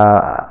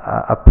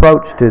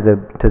approach to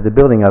the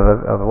building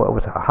of what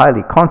was a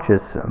highly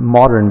conscious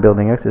modern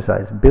building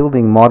exercise,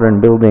 building modern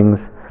buildings,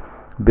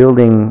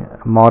 building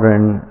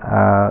modern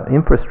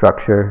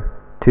infrastructure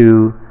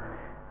to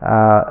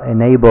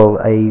enable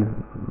a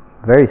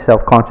very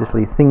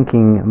self-consciously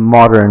thinking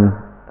modern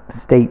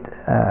state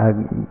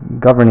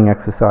governing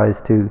exercise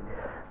to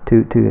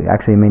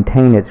actually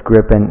maintain its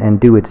grip and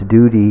do its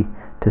duty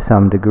to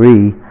some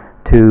degree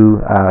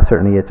to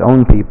certainly its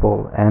own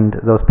people, and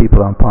those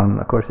people upon,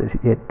 of course,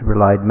 it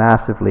relied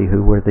massively,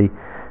 who were the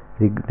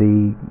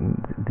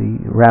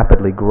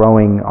rapidly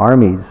growing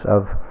armies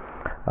of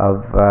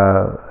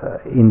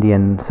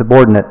Indian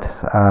subordinate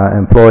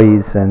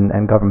employees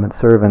and government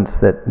servants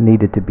that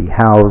needed to be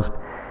housed,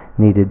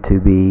 needed to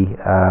be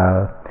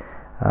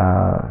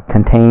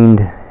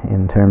contained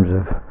in terms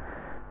of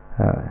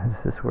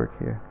does this work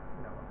here?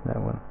 No. That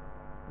one?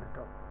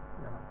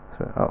 No.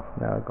 So, oh,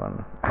 now I've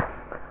gone.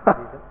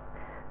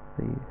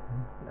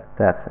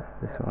 That's it,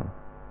 this one.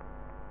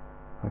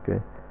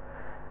 Okay.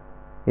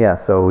 Yeah,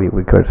 so we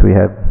of course we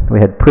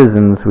had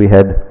prisons, we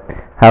had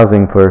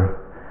housing for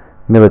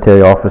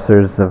military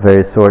officers of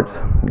various sorts,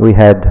 we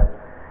had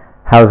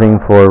housing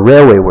for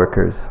railway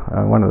workers.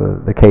 One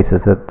of the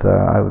cases that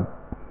I would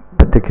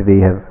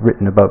particularly have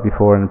written about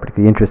before and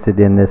particularly interested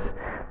in this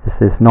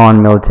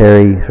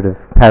non-military sort of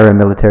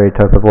paramilitary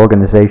type of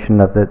organization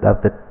of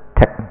the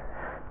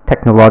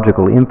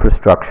technological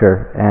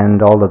infrastructure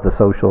and all of the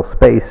social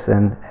space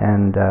and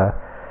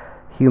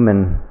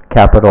human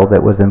capital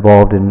that was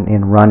involved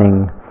in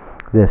running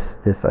this,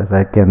 as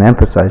I again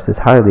emphasize, this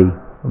highly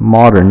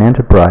modern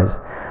enterprise.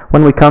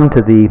 When we come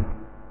to the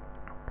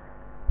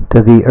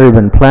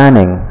urban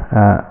planning,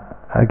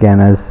 again,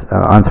 as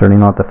I'm certainly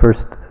not the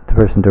first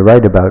person to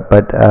write about,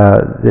 but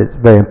it's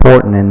very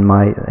important in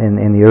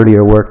the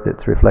earlier work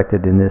that's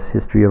reflected in this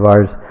history of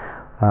ours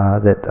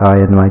that I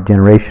and my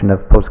generation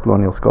of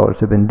post-colonial scholars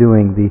have been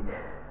doing.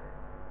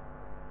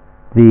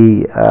 The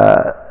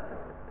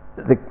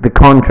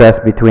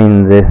contrast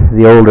between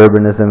the old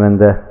urbanism and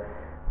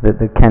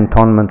the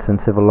cantonments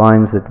and civil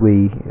lines that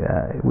we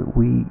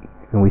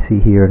see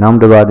here in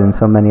Ahmedabad and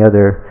so many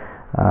other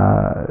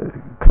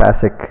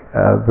classic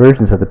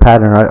versions of the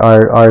pattern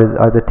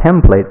are the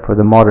template for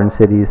the modern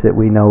cities that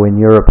we know in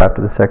Europe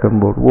after the Second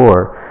World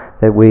War,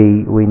 that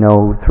we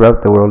know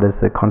throughout the world as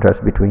the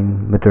contrast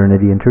between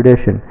modernity and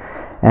tradition.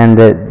 And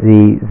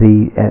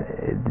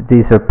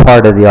these are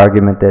part of the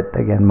argument that,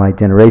 again, my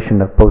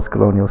generation of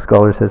post-colonial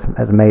scholars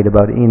has made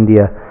about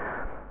India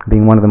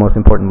being one of the most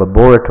important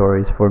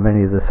laboratories for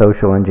many of the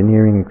social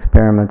engineering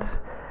experiments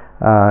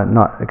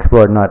not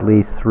explored not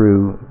least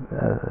through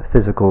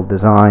physical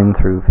design,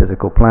 through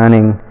physical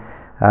planning,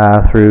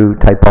 through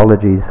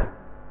typologies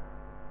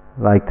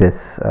like this,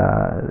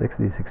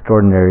 these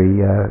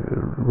extraordinary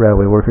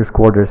railway workers'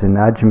 quarters in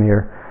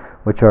Ajmer,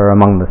 which are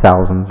among the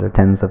thousands or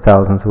tens of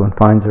thousands one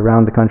finds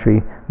around the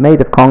country,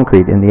 made of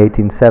concrete in the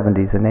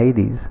 1870s and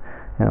 80s,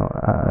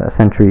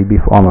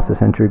 almost a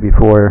century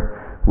before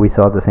we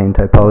saw the same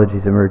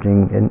typologies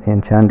emerging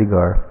in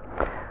Chandigarh.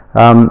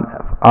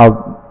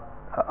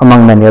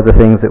 Among many other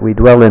things that we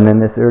dwell in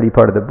this early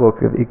part of the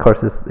book, of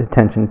course, is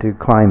attention to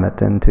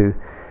climate and to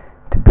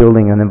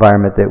building an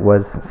environment that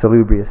was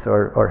salubrious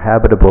or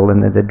habitable,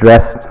 and that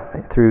addressed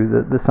through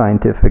the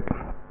scientific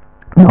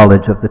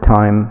knowledge of the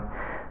time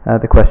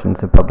the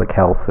questions of public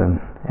health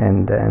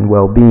and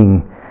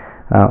well-being.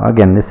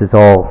 Again, this is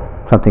all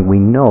something we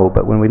know,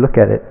 but when we look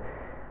at it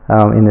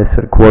in this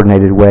sort of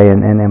coordinated way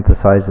and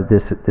emphasize that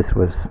this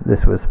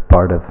was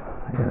part of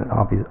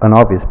an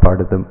obvious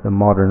part of the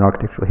modern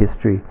architectural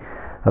history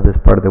this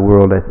part of the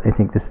world, I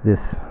think this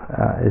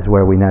is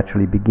where we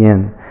naturally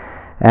begin.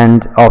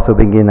 And also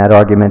begin that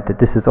argument that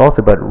this is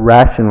also about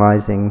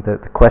rationalizing the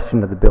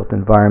question of the built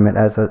environment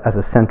as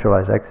a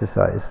centralized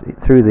exercise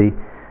through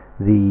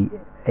the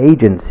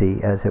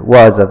agency, as it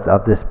was,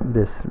 of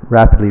this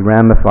rapidly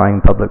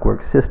ramifying public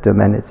works system,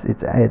 and its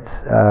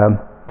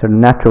sort of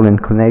natural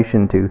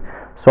inclination to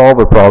solve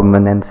a problem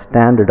and then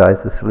standardize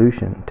the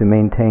solution to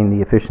maintain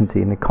the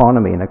efficiency and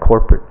economy in a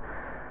corporate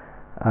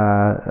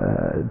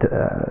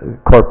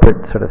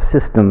sort of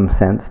system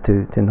sense,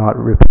 to not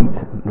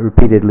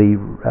repeatedly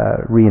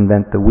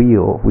reinvent the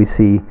wheel. We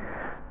see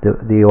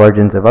the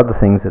origins of other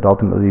things that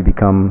ultimately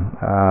become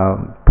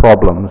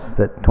problems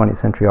that 20th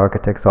century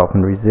architects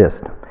often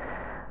resist,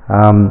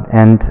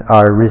 and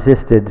are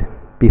resisted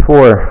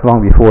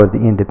long before the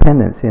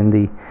independence in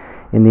the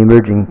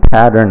emerging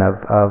pattern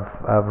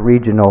of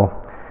regional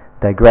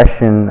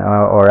digression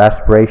or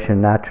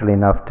aspiration, naturally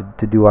enough,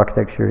 to do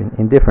architecture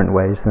in different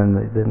ways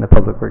than the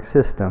public works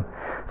system.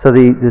 So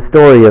the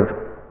story of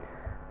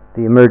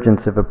the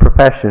emergence of a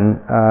profession,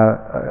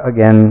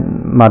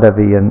 again,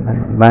 Madhavi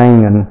and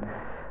Lang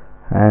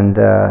and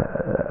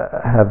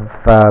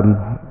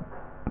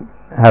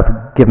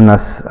have given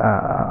us,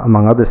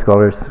 among other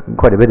scholars,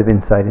 quite a bit of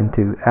insight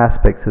into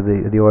aspects of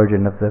the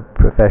origin of the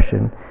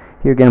profession.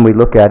 Here again, we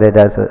look at it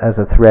as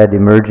a thread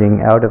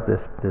emerging out of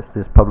this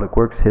public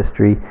works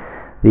history,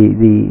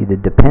 the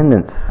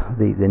dependence,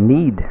 the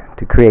need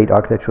to create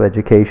architectural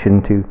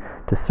education to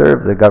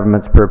serve the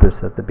government's purpose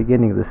at the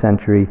beginning of the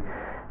century.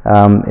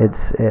 It's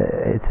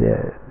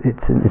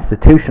an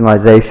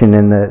institutionalization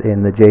in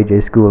the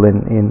JJ school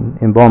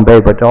in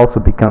Bombay, but also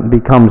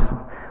becomes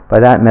by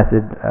that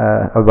method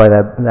or by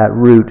that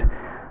route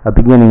a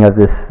beginning of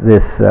this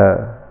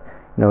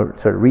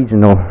sort of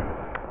regional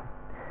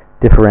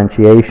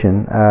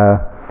differentiation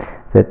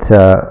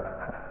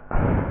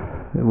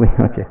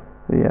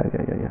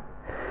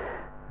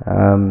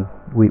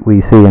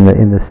we see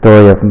in the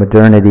story of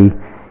modernity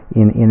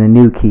in a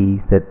new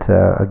key that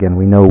again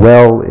we know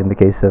well. In the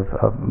case of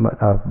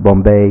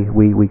Bombay,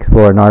 we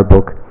explore in our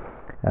book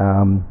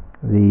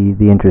the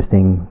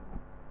interesting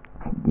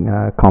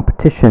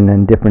competition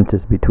and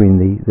differences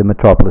between the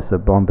metropolis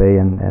of Bombay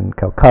and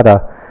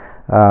Calcutta,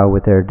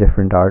 with their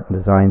different art and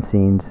design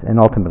scenes, and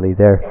ultimately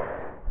the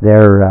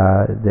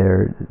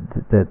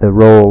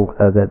role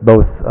that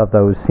both of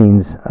those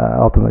scenes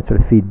ultimately sort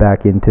of feed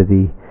back into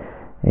the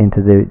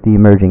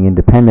emerging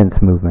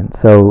independence movement.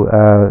 So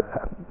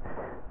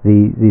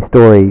the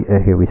story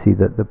here we see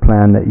that the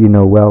plan that you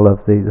know well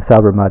of the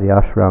Sabarmati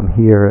ashram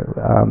here,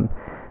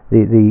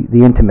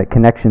 the intimate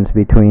connections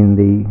between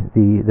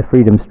the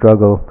freedom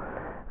struggle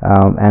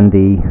and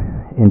the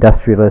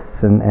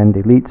industrialists and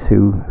elites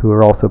who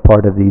are also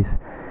part of these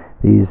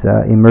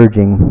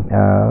emerging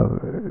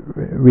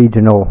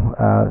regional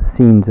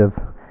scenes of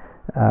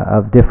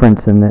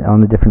difference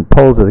on the different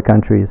poles of the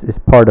country is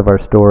part of our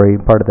story,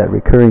 part of that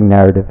recurring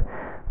narrative.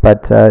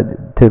 But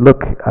to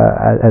look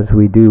as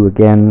we do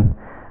again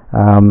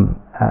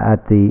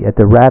at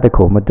the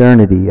radical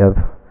modernity of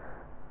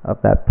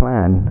that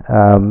plan,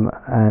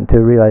 and to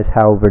realize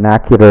how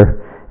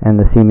vernacular and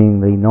the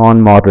seemingly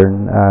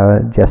non-modern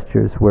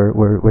gestures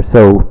were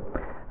so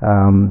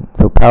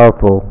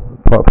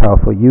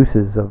powerful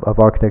uses of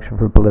architecture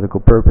for political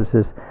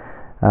purposes,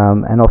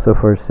 and also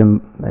for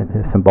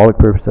symbolic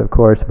purposes, of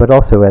course, but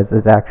also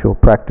as actual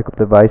practical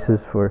devices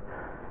for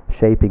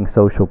shaping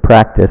social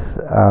practice.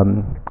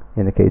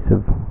 In the case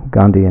of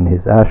Gandhi and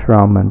his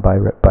ashram, and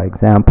by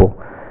example,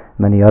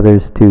 many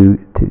others to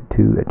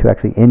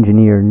actually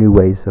engineer new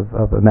ways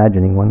of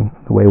imagining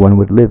the way one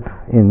would live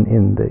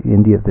in the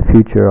India of the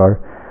future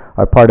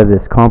are part of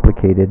this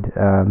complicated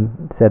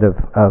set of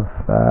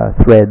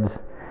threads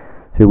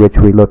through which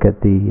we look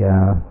at the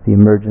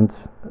emergence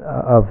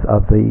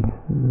of the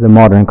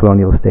modern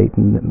colonial state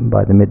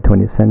by the mid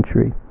 20th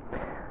century.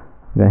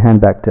 I'm going to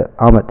hand back to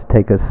Amit to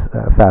take us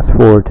fast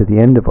forward to the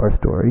end of our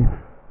story.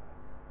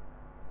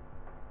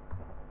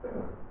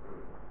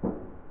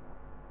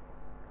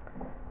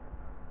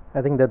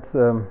 I think that's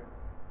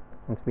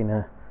it's been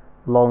a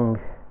long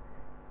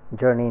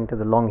journey into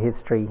the long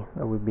history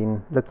that we've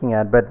been looking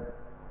at, but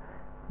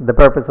the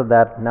purpose of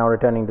that, now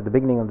returning to the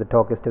beginning of the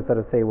talk, is to sort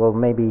of say, well,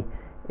 maybe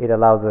it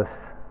allows us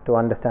to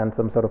understand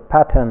some sort of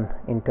pattern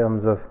in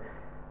terms of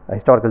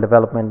historical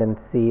development and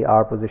see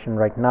our position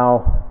right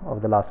now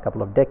over the last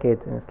couple of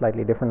decades in a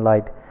slightly different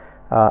light,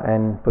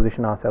 and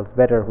position ourselves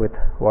better with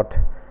what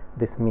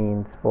this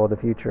means for the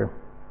future.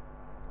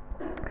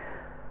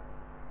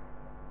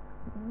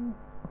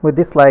 With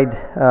this slide,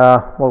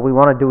 what we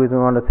want to do is we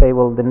want to say,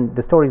 well,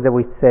 the stories that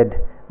we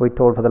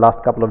told for the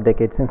last couple of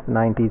decades since the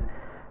 90s,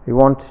 we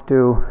want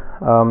to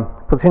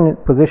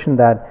position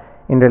that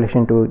in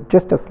relation to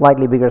just a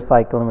slightly bigger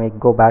cycle, and we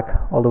go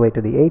back all the way to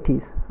the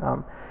 80s,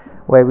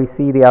 where we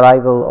see the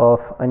arrival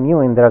of a new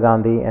Indira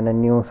Gandhi and a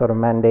new sort of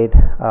mandate,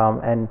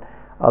 and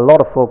a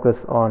lot of focus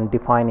on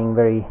defining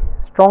very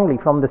strongly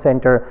from the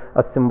center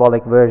a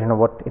symbolic version of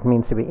what it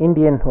means to be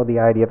Indian, what the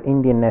idea of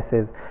Indianness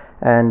is.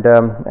 And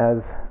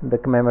as the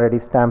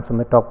commemorative stamps on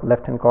the top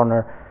left hand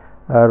corner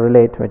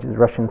relate, which is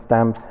Russian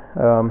stamps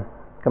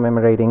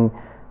commemorating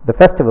the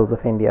festivals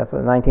of India. So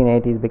the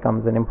 1980s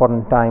becomes an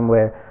important time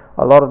where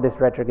a lot of this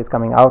rhetoric is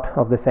coming out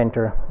of the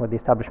center with the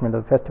establishment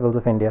of the festivals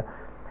of India.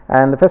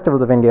 And the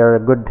festivals of India are a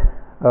good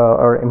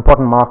or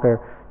important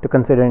marker to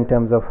consider in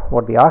terms of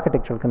what the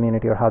architectural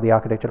community or how the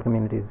architectural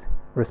community is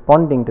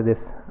responding to this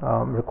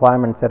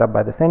requirement set up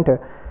by the center,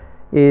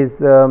 is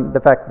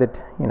the fact that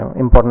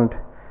important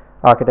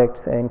architects,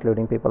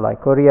 including people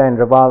like Korea and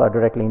Raval, are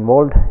directly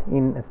involved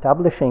in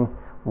establishing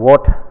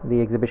what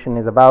the exhibition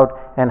is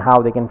about and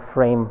how they can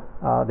frame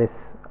this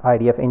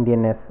idea of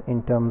Indianness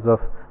in terms of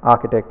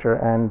architecture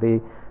and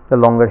the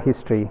longer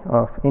history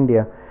of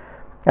India.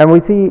 And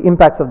we see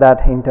impacts of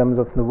that in terms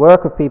of the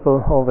work of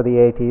people over the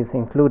 80s,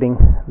 including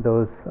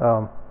those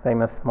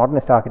famous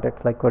modernist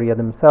architects like Korea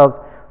themselves,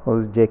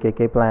 whose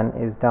JKK plan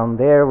is down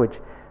there, which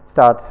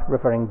starts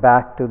referring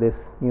back to this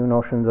new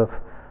notions of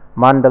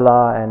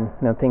mandala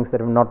and things that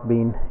have not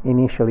been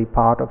initially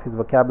part of his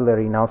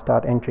vocabulary now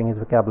start entering his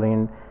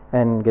vocabulary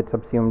and get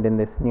subsumed in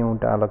this new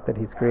dialogue that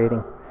he's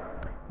creating.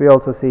 We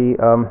also see,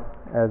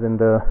 as in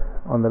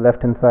on the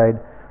left hand side,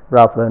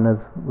 Ralph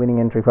Lerner's winning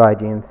entry for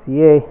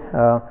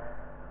IGNCA,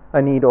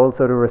 a need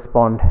also to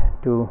respond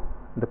to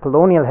the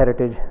colonial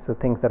heritage, so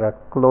things that are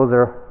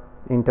closer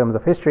in terms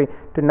of history,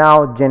 to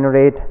now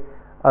generate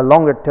a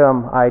longer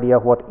term idea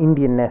of what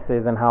Indianness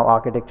is and how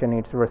architecture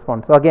needs to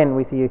respond. So again,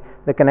 we see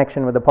the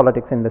connection with the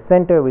politics in the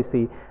center, we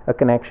see a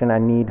connection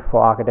and need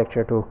for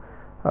architecture to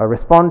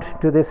respond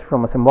to this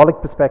from a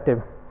symbolic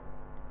perspective,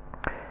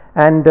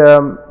 and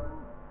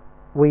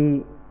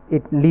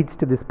it leads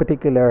to this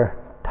particular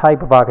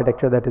type of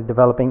architecture that is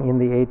developing in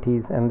the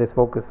 80s, and this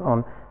focus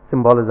on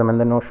symbolism and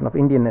the notion of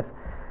Indianness.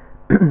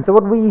 So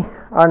what we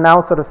are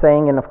now sort of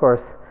saying, and of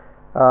course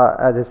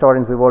as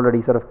historians we've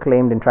already sort of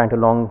claimed in trying to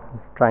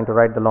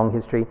write the long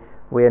history,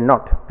 we are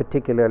not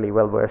particularly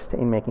well versed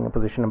in making a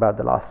position about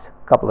the last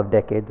couple of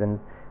decades and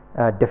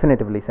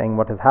definitively saying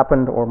what has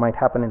happened or might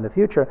happen in the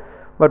future,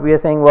 but we are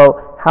saying,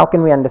 well, how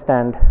can we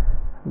understand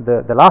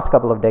the last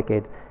couple of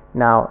decades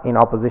now in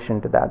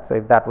opposition to that? So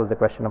if that was the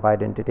question of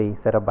identity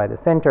set up by the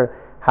center,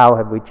 how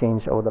have we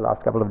changed over the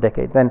last couple of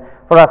decades? And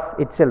for us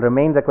it still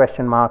remains a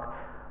question mark,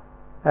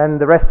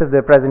 and the rest of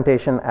the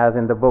presentation, as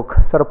in the book,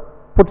 sort of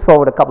puts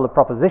forward a couple of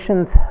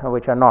propositions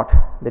which are not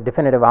the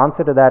definitive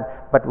answer to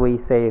that, but we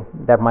say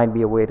that might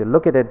be a way to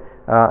look at it,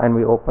 and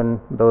we open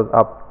those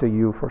up to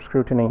you for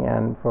scrutiny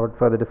and for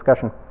further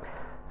discussion.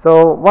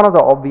 So one of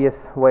the obvious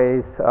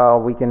ways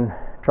we can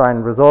try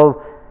and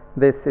resolve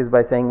this is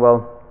by saying,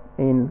 well,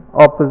 in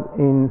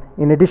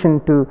addition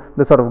to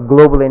the sort of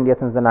global India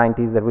since the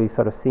 90s that we've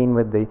sort of seen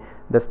with the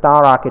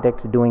star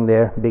architects doing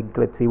their big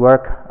glitzy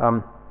work,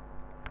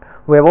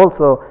 we have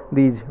also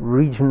these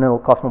regional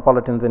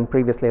cosmopolitans, and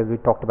previously, as we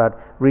talked about,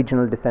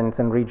 regional descents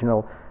and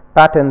regional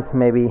patterns,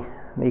 maybe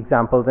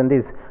examples, and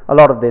a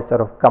lot of this sort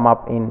of come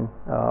up in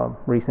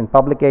recent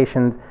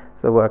publications.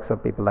 So works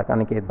of people like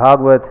Aniket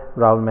Bhagwat,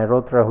 Rahul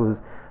Mehrotra, who's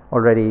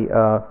already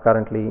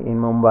currently in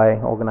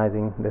Mumbai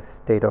organizing this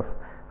State of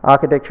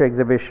Architecture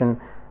exhibition,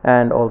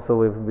 and also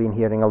we've been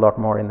hearing a lot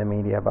more in the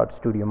media about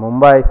Studio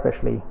Mumbai,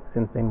 especially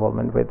since the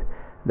involvement with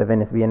the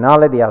Venice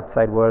Biennale. The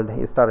outside world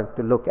is starting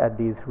to look at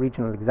these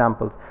regional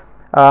examples.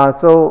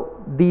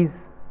 So these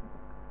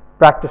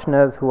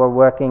practitioners who are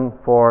working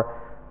for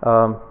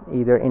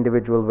either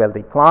individual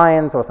wealthy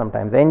clients or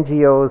sometimes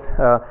NGOs,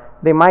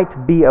 they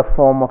might be a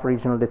form of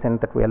regional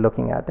descent that we are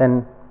looking at,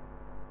 and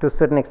to a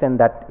certain extent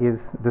that is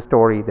the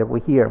story that we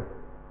hear.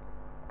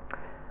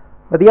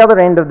 But the other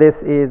end of this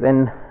is,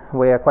 and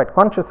we are quite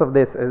conscious of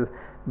this as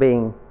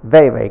being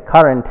very, very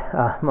current,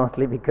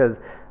 mostly because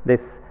as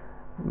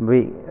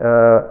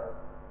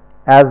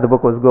the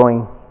book was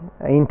going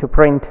into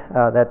print,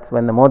 that's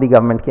when the Modi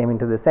government came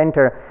into the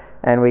center,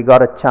 and we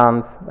got a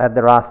chance at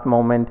the last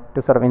moment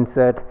to sort of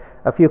insert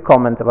a few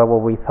comments about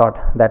what we thought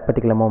that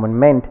particular moment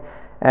meant.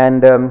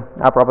 And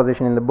our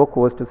proposition in the book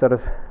was to sort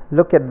of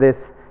look at this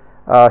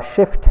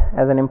shift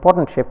as an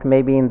important shift,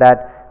 maybe in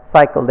that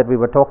cycle that we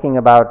were talking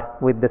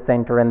about with the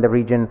center and the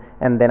region,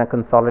 and then a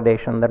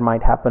consolidation that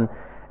might happen.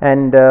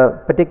 And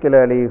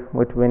particularly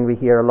when we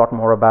hear a lot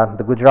more about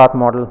the Gujarat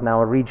model,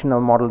 now a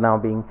regional model now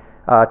being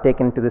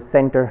taken to the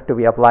center to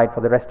be applied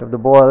for the rest of the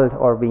world,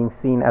 or being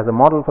seen as a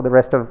model for the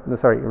rest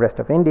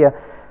of India,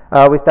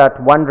 we start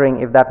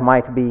wondering if that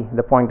might be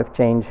the point of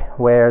change,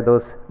 where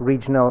those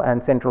regional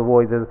and central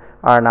voices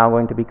are now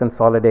going to be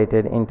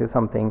consolidated into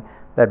something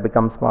that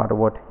becomes part of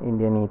what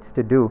India needs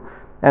to do.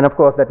 And of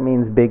course that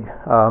means big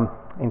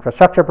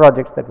infrastructure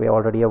projects that we are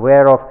already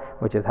aware of,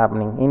 which is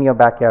happening in your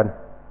backyard.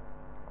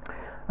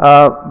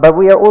 But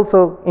we are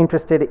also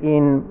interested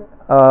in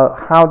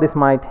how this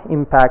might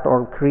impact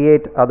or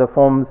create other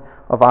forms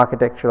of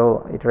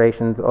architectural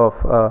iterations of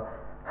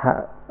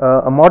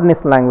a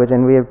modernist language,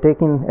 and we have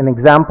taken an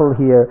example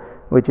here,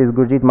 which is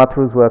Gurjit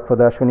Mathru's work for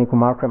the Ashwini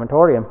Kumar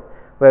Crematorium,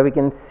 where we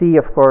can see,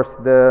 of course,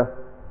 the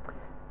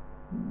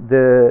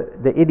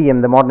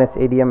idiom, the modernist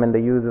idiom, and the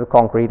use of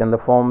concrete and the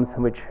forms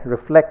which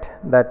reflect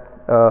that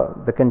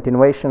the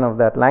continuation of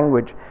that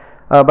language.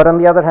 But on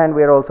the other hand,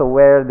 we are also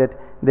aware that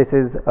this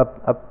is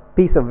a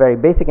piece of very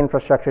basic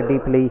infrastructure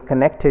deeply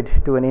connected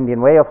to an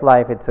Indian way of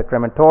life. It's a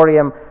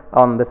crematorium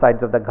on the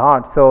sides of the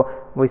Ghats. So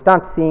we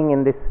start seeing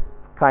in this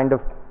kind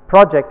of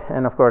project,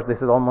 and of course this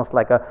is almost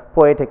like a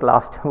poetic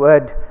last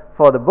word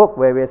for the book,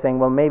 where we are saying,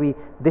 well, maybe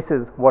this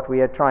is what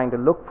we are trying to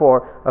look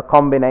for, a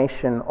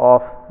combination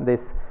of this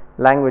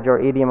language or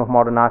idiom of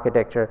modern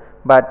architecture,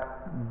 but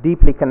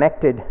deeply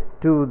connected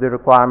to the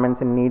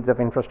requirements and needs of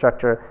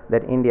infrastructure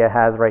that India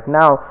has right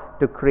now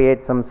to create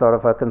some sort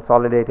of a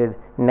consolidated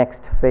next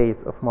phase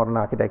of modern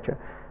architecture.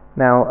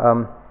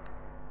 Now,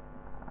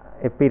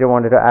 if Peter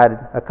wanted to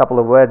add a couple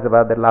of words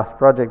about that last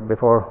project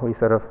before we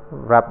sort of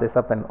wrap this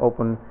up and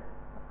open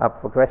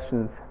up for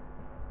questions.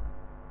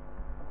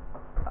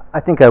 I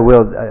think I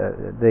will.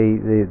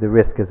 The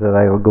risk is that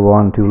I will go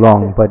on too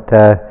long, but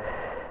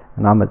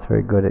and Amit's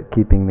very good at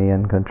keeping me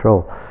in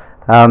control.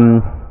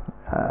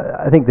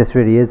 I think this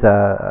really is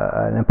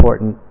an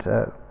important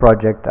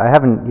project. I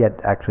haven't yet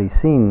actually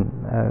seen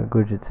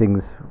Gurjit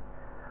Singh's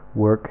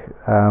work,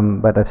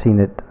 but I've seen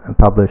it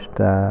published,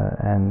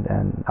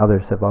 and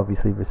others have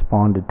obviously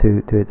responded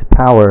to its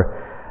power.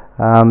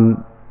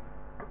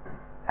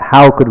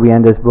 How could we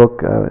end this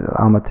book?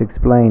 Amit's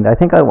explained. I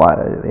think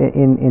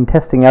in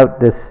testing out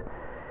this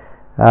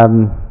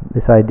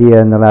idea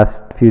in the last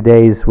few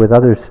days with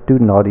other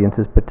student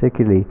audiences,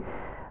 particularly,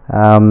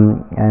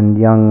 and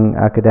young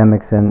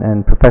academics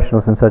and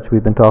professionals and such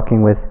we've been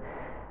talking with,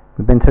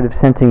 we've been sort of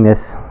sensing this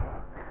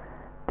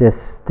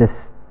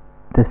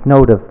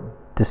note of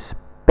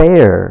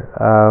despair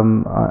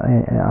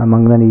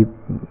among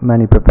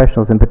many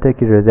professionals, in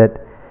particular, that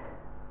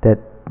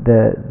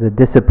the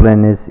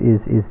discipline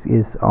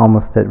is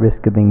almost at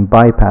risk of being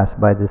bypassed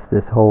by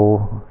this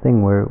whole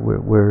thing.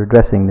 We're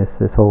addressing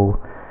this whole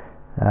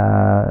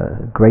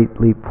great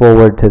leap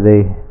forward to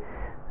the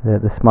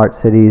smart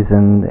cities,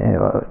 and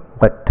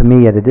but to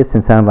me at a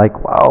distance sound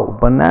like, wow,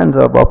 bonanza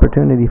of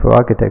opportunity for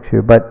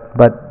architecture, but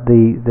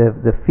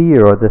the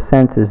fear or the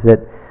sense is that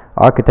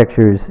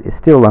architecture is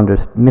still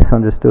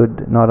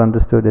misunderstood, not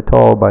understood at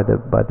all by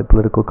the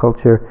political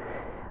culture,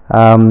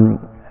 and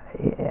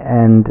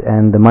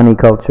the money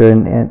culture,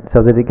 and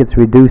so that it gets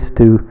reduced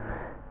to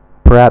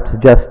perhaps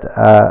just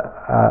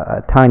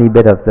a tiny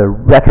bit of the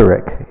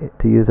rhetoric,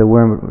 to use a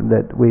word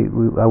that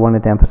I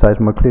wanted to emphasize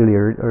more clearly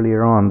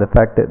earlier on, the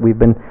fact that we've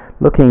been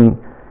looking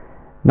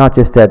not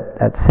just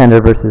at center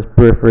versus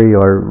periphery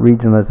or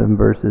regionalism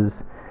versus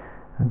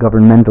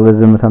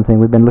governmentalism or something.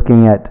 We've been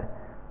looking at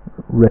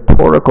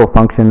rhetorical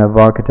function of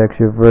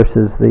architecture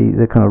versus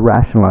the kind of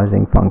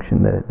rationalizing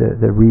function,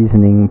 the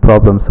reasoning,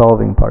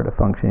 problem-solving part of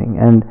functioning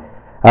and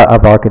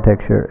of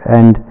architecture.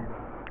 And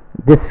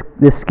this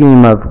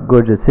scheme of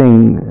Gurjit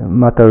Singh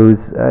Mataru's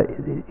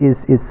is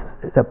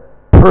a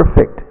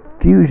perfect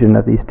fusion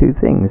of these two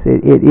things.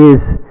 It is,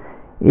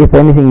 if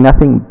anything,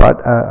 nothing but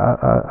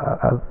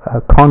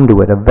a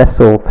conduit, a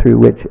vessel through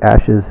which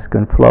ashes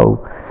can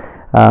flow.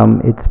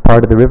 It's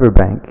part of the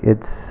riverbank.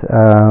 It's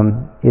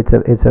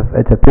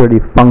a purely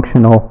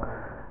functional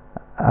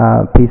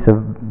piece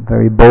of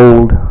very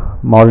bold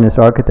modernist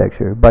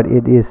architecture, but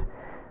it is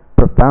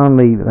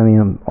profoundly,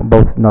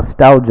 both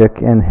nostalgic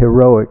and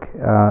heroic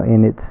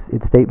in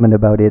its statement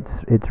about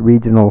its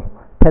regional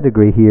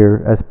pedigree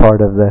here as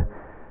part of the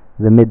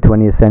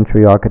mid-20th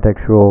century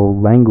architectural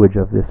language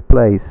of this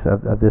place,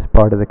 of this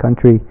part of the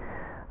country,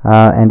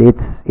 and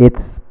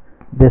it's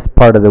this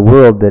part of the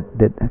world that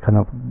kind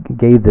of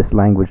gave this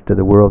language to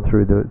the world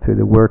through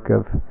the work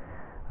of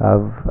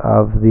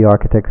the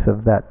architects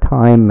of that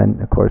time,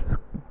 and of course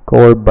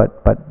Korb,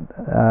 but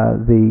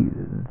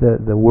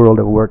the world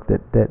of work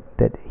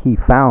that he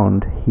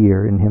found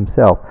here in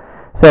himself.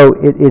 So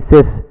it's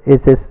this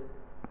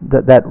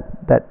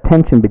that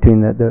tension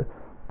between the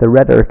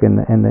rhetoric and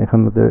the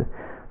kind of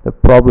the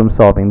problem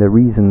solving, the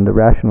reason, the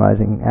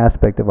rationalizing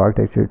aspect of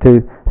architecture.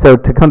 So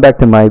to come back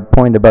to my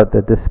point about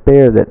the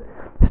despair that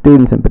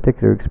students in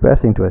particular are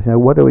expressing to us,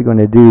 what are we going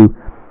to do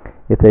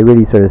if they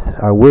really sort of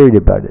are worried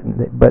about it?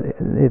 But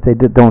if they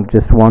don't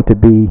just want to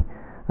be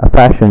a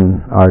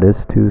fashion artist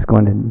who's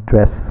going to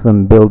dress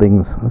some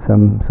buildings,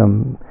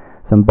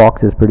 some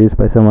boxes produced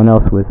by someone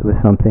else with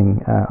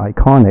something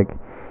iconic,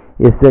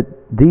 is that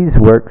these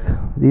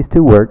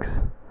two works,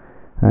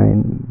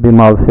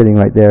 Bimal's sitting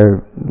right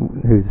there,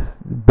 who's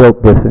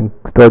built this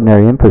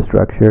extraordinary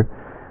infrastructure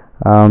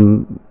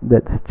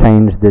that's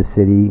changed this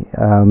city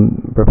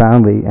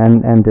profoundly,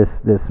 and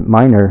this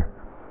minor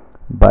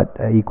but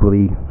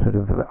equally sort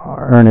of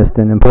earnest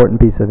and important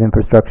piece of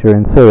infrastructure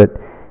in Surat.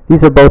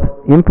 These are both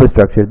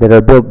infrastructure that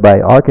are built by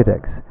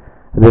architects,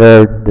 that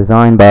are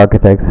designed by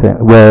architects,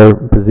 where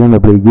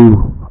presumably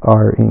you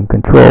are in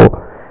control.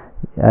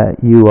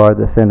 You are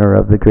the center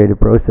of the creative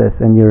process,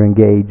 and you're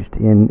engaged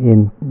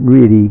in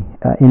really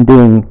in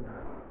doing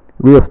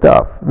real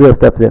stuff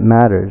that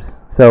matters.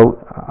 So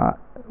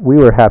we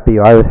were happy,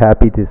 I was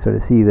happy to sort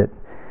of see that,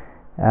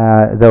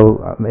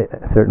 though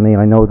certainly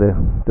I know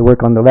the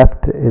work on the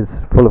left is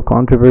full of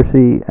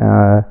controversy,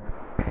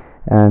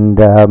 and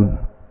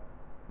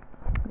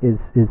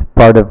is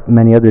part of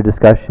many other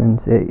discussions.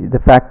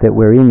 The fact that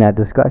we're in that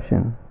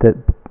discussion, that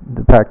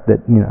the fact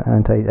that,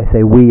 and I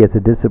say we as a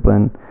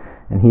discipline,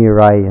 and here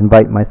I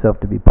invite myself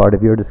to be part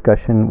of your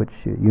discussion, which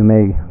you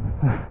may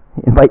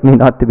invite me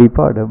not to be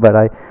part of, but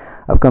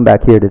I've come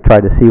back here to try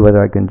to see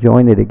whether I can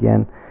join it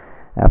again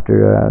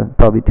after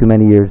probably too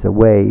many years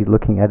away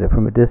looking at it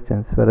from a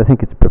distance. But I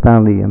think it's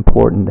profoundly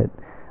important that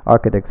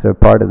architects are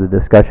part of the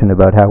discussion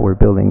about how we're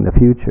building the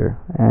future,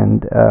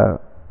 and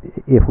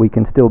if we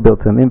can still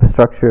build some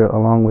infrastructure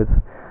along with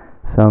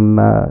some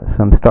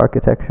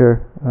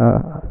architecture,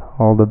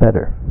 all the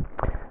better.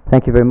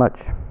 Thank you very much.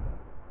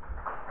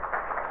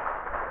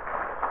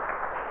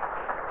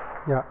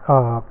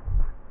 Yeah,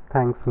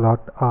 thanks a lot.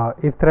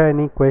 If there are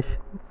any questions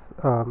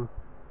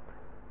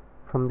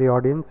from the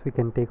audience, we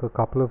can take a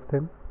couple of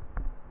them.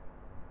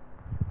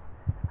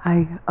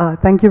 Hi,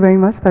 thank you very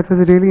much. That was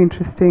a really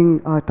interesting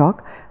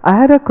talk. I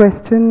had a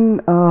question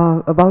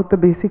about the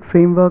basic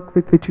framework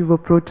with which you've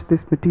approached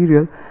this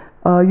material.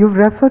 You've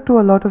referred to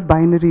a lot of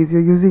binaries.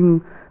 You're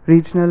using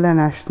regional and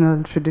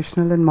national,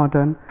 traditional and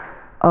modern.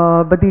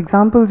 But the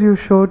examples you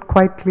showed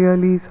quite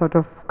clearly sort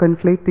of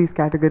conflate these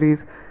categories.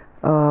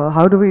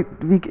 How do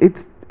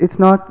it's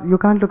not, you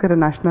can't look at a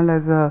national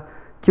as a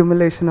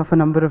accumulation of a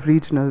number of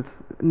regionals.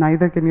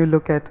 Neither can you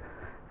look at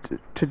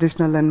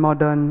traditional and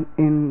modern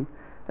in,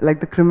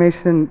 like the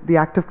cremation, the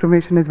act of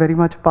cremation is very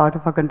much part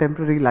of our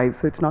contemporary life,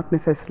 so it's not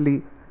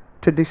necessarily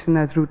tradition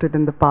as rooted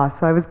in the past.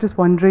 So I was just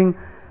wondering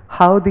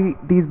how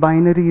these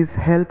binaries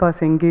help us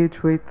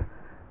engage with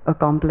a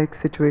complex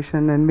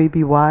situation, and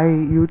maybe why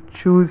you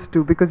choose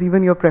to, because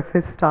even your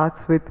preface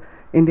starts with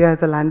India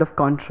as a land of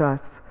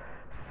contrasts.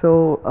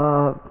 So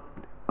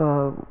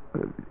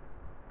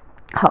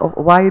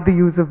why the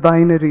use of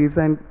binaries,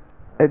 and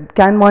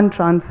can one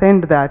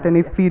transcend that, and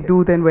if we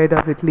do, then where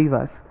does it leave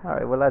us? All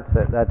right, well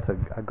that's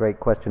a great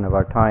question of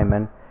our time,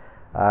 and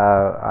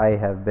I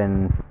have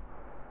been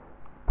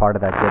part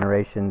of that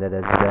generation that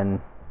has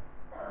been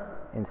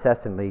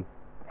incessantly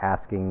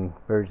asking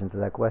versions of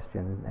that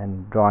question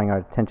and drawing our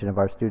attention of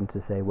our students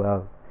to say,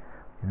 well,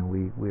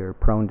 we are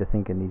prone to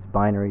think in these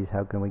binaries,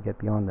 how can we get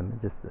beyond them?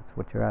 That's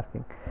what you're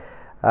asking.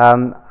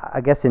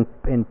 I guess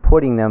in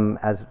putting them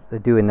as they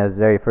do in those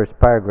very first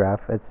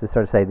paragraph, it's to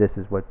sort of say this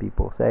is what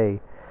people say.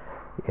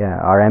 Yeah,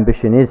 our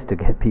ambition is to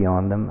get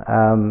beyond them,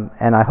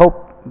 and I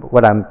hope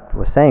what I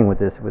was saying with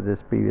this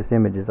previous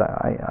image is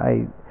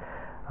I'm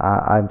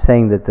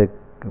saying that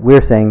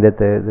we're saying that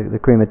the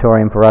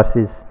crematorium for us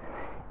is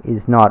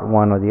not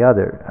one or the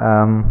other.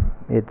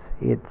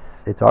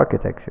 It's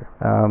architecture.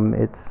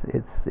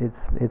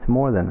 It's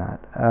more than that.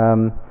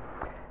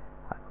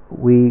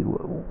 We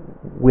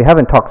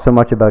haven't talked so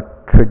much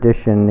about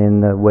tradition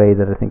in the way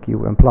that I think you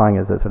were implying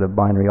as a sort of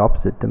binary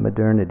opposite to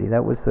modernity.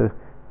 That was the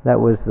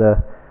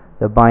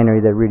binary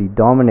that really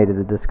dominated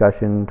the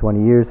discussion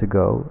 20 years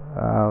ago,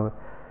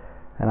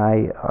 and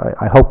I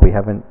hope we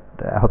haven't.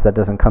 I hope that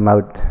doesn't come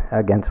out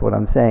against what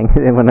I'm saying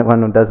when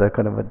one does a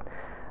kind of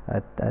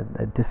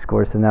a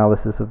discourse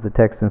analysis of the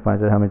text and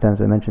finds out how many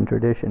times I mentioned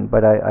tradition.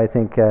 But I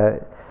think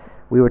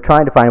we were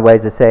trying to find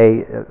ways to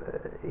say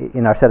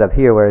in our setup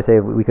here, where I say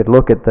we could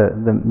look at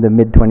the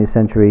mid 20th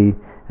century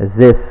as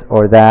this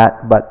or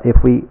that, but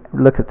if we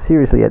look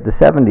seriously at the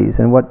 70s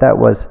and what that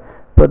was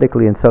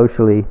politically and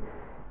socially,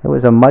 it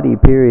was a muddy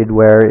period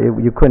where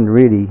you couldn't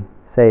really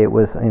say it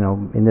was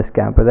in this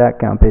camp or that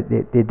camp.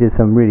 It did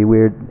some really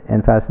weird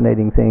and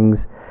fascinating things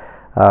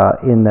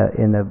in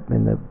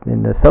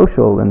the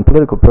social and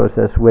political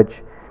process,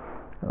 which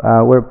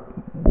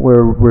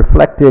were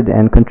reflected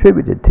and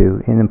contributed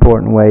to in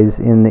important ways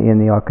in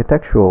the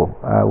architectural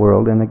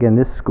world. And again,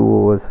 this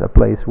school was a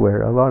place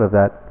where a lot of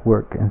that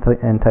work and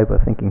type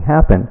of thinking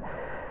happened,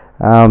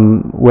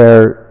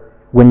 where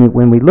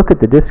when we look at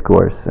the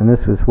discourse, and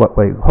this is what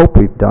I hope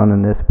we've done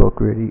in this book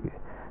really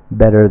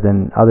better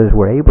than others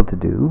were able to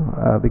do,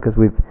 because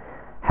we've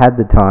had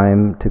the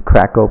time to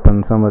crack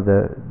open some of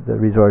the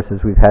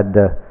resources. We've had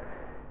the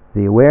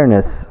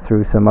awareness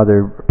through some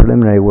other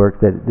preliminary work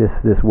that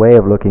this way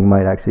of looking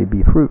might actually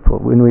be fruitful.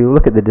 When we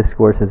look at the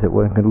discourses that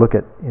one can look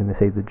at in the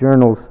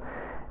journals,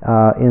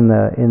 in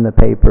the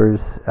papers,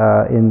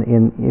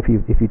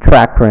 if you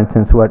track, for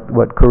instance,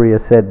 what Korea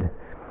said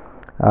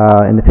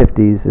in the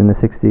 50s, in the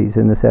 60s,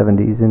 in the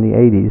 70s, in the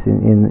 80s,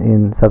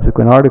 in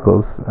subsequent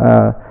articles,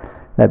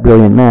 that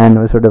brilliant man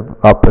was sort of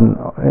up and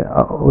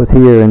was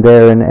here and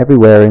there and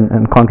everywhere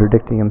and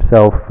contradicting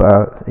himself.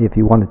 If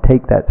you want to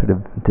take that sort of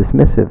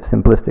dismissive,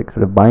 simplistic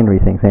sort of binary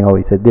thing, saying, oh,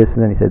 he said this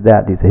and then he said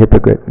that, he's a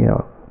hypocrite,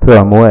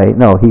 throw him away.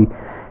 No, he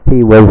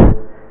was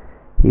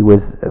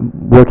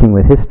working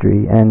with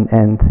history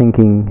and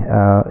thinking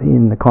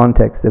in the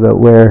context about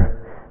where,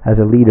 as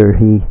a leader,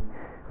 he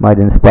might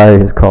inspire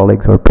his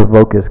colleagues or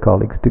provoke his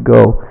colleagues to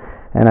go.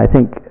 And I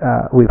think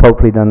we've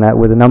hopefully done that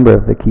with a number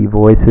of the key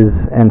voices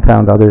and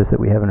found others that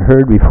we haven't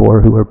heard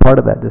before who are part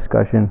of that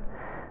discussion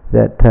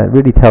that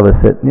really tell us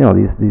that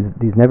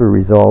these never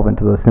resolve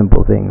into those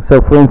simple things. So,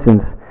 for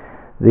instance,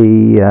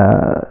 the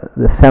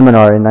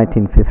seminar in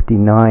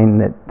 1959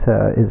 that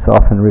is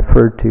often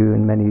referred to,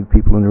 and many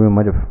people in the room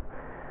might have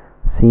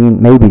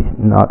seen, maybe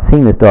not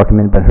seen this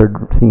document, but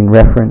seen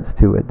reference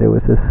to it. There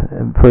was this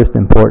first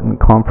important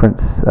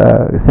conference,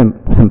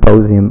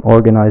 symposium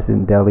organized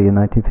in Delhi in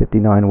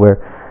 1959, where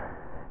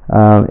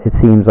it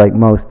seems like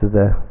most of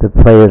the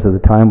players of the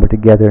time were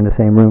together in the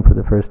same room for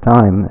the first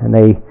time, and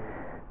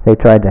they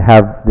tried to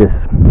have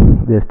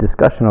this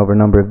discussion over a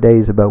number of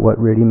days about what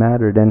really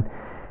mattered. And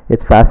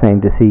it's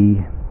fascinating to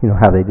see,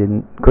 how they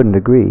couldn't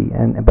agree,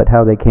 but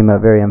how they came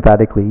out very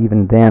emphatically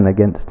even then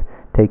against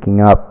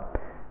taking up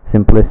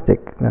simplistic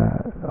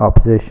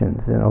oppositions.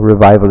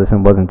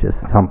 Revivalism wasn't just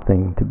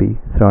something to be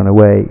thrown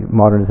away.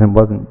 Modernism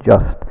wasn't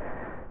just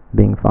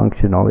being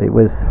functional. It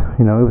was,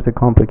 it was a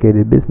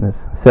complicated business.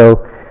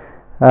 So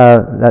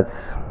that's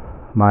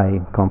my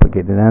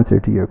complicated answer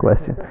to your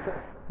question.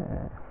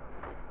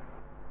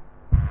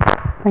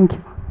 Thank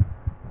you.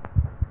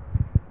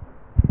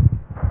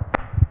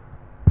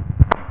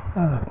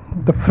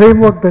 The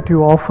framework that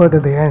you offered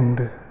at the end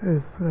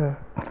is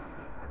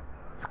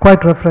it's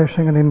quite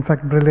refreshing and in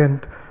fact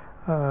brilliant,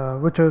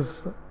 which is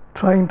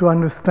trying to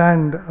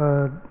understand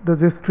the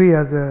history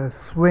as a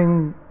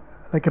swing,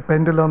 like a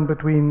pendulum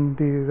between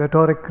the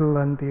rhetorical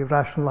and the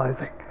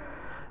rationalizing,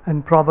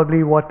 and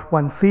probably what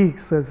one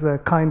seeks is a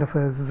kind of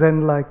a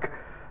Zen-like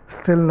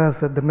stillness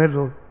at the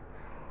middle.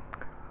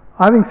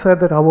 Having said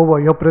that, however,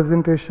 your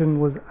presentation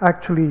was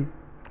actually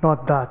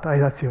not that, I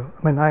assume.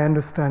 I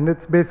understand.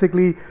 It's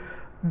basically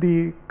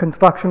the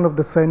construction of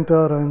the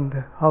center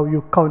and how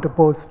you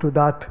counterpose to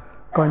that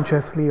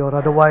consciously or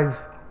otherwise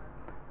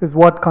is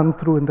what comes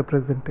through in the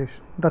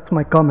presentation. That's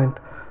my comment.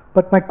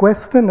 But my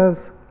question is,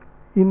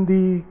 in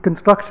the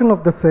construction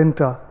of the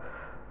center,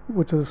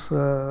 which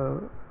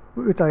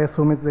I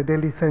assume is the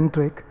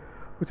Delhi-centric,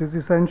 which is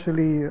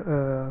essentially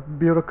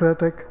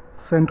bureaucratic,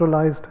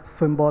 centralized,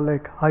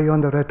 symbolic, high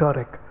on the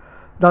rhetoric.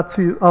 That's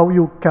how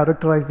you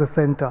characterize the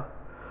center.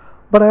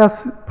 But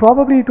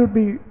probably it would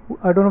be,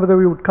 I don't know whether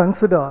we would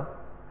consider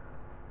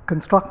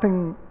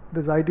constructing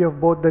this idea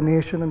of both the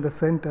nation and the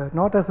center,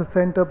 not as a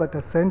center but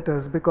as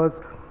centers, because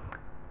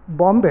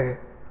Bombay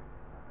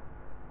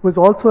was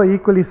also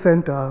equally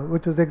center,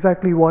 which is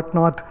exactly what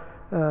not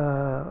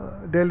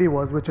Delhi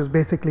was, which is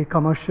basically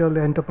commercial,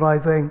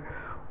 enterprising,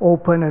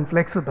 open and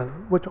flexible,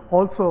 which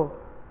also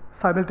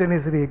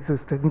simultaneously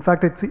existed. In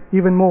fact, it's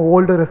even more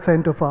older a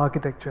center for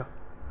architecture.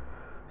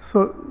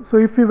 So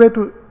if we were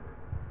to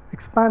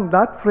expand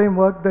that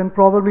framework, then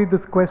probably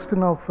this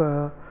question of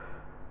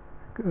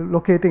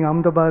locating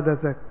Ahmedabad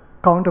as a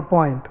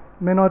counterpoint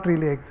may not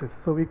really exist.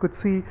 So we could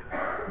see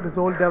this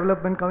whole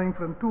development coming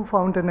from two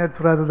fountainheads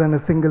rather than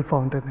a single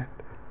fountainhead.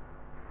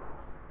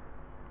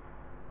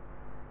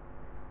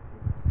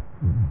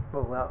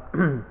 Well,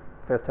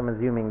 first I'm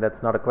assuming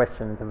that's not a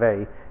question, it's a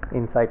very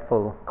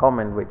insightful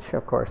comment, which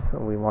of course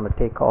we want to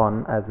take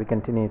on as we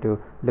continue to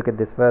look at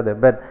this further.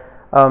 But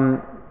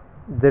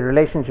the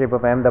relationship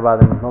of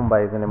Ahmedabad and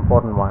Mumbai is an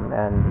important one,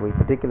 and we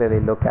particularly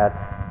look at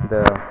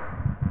the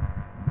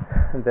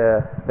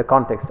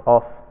context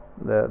of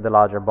the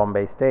larger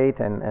Bombay state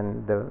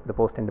and the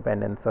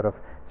post-independence sort of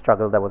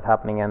struggle that was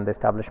happening and the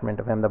establishment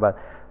of Ahmedabad.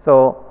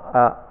 So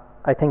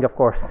I think, of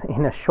course,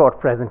 in a short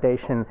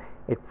presentation,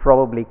 it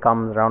probably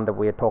comes around that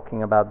we are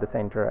talking about the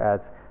center as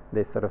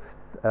this sort of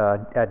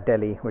at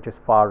Delhi, which is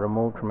far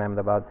removed from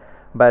Ahmedabad.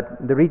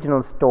 But the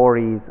regional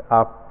stories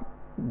are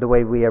the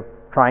way we are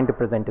trying to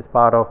present as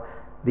part of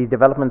these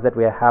developments that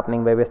we are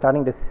happening, where we're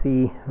starting to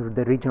see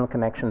the regional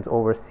connections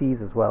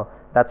overseas as well.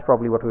 That's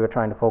probably what we were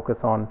trying to focus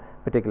on,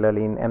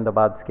 particularly in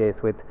Ahmedabad's case,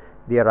 with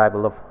the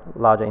arrival of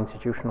larger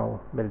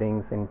institutional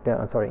buildings,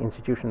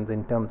 institutions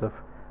in terms of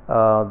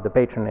the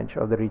patronage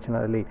of the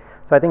regional elite.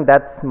 So I think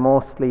that's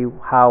mostly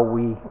how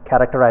we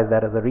characterize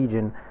that as a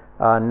region,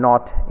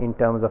 not in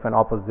terms of an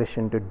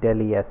opposition to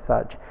Delhi as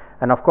such.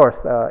 And of course,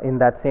 in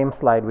that same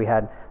slide, we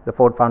had the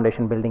Ford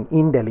Foundation building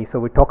in Delhi, so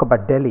we talk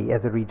about Delhi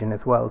as a region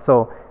as well.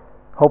 So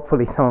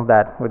hopefully some of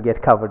that would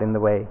get covered in the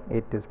way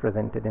it is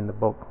presented in the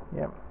book.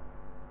 Yeah.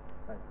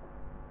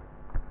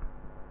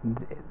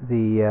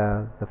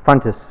 The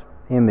frontis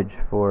image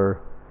for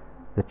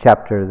the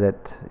chapter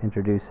that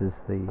introduces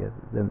the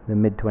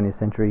mid 20th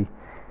century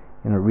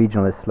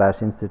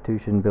regionalist /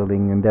 institution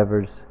building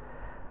endeavors,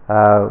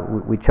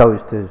 we chose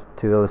to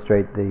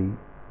illustrate the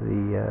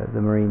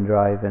Marine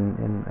Drive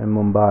in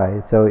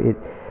Mumbai. So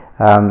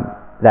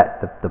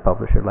the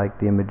publisher liked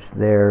the image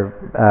there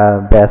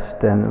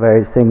best and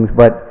various things,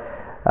 but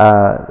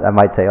I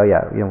might say, oh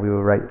yeah, we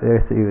were right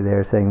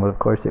there saying, well, of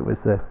course it was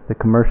the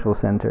commercial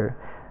center.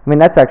 I mean,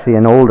 that's actually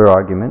an older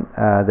argument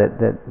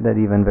that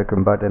even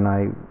Vikram Bhatt and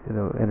I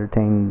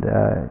entertained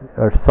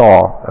or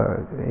saw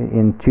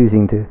in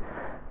choosing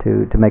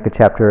to make a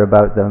chapter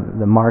about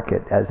the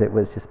market, as it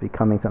was just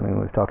becoming something we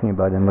were talking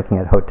about and looking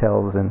at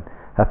hotels and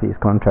Hafiz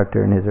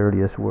Contractor and his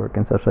earliest work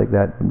and such like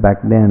that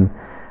back then.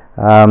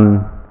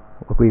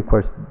 We of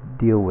course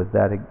deal with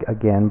that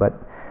again, but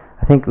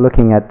I think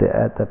looking at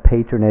the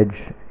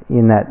patronage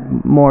in that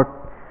more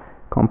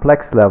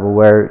complex level,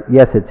 where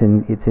yes, it's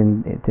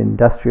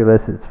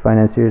industrialists, it's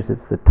financiers,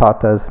 it's the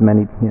Tatas.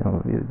 Many,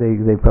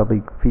 they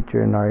probably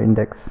feature in our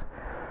index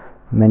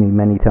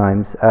many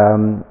times,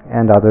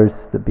 and others,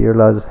 the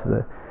Birlas,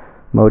 the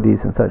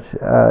Modis and such.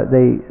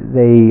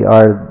 They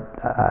are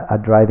a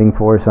driving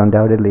force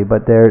undoubtedly,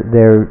 but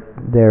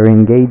their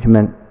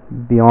engagement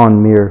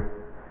beyond mere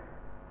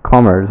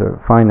commerce or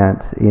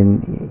finance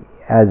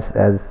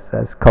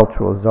as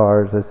cultural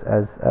czars,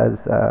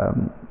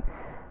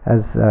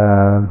 as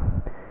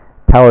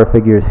power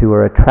figures who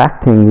are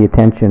attracting the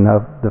attention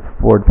of the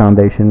Ford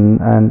Foundation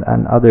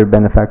and other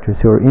benefactors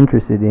who are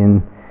interested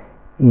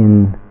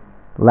in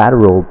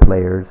lateral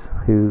players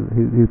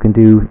who can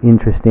do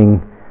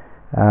interesting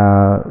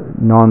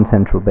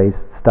non-central based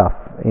stuff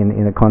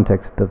in a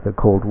context of the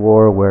Cold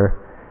War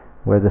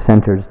where the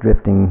center is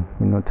drifting,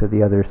 to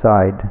the other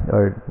side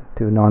or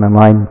to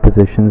non-aligned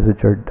positions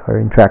which are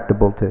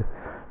intractable to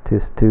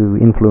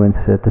influence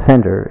at the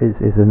center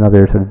is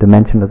another sort of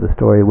dimension of the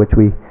story which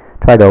we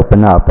try to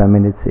open up. I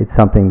mean, it's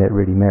something that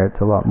really merits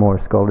a lot more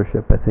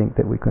scholarship, I think,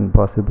 that we couldn't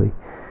possibly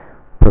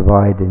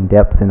provide in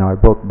depth in our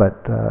book,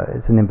 but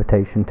it's an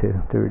invitation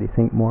to really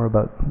think more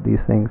about these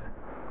things.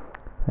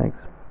 Thanks.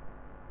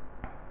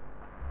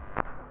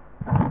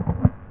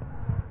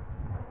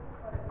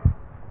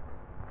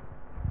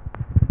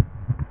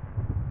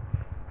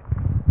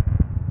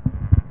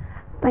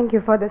 Thank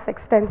you for this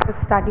extensive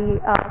study.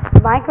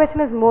 My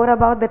question is more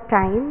about the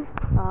time.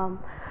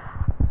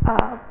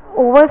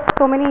 Over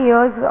so many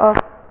years of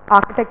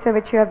architecture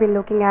which you have been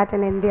looking at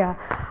in India,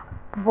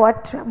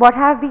 what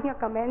have been your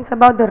comments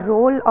about the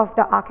role of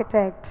the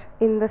architect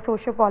in the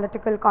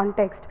socio-political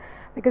context?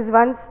 Because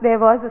once there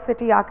was a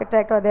city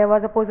architect or there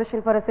was a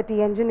position for a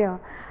city engineer,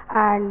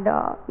 and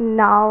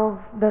now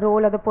the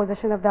role or the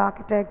position of the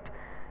architect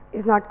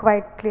is not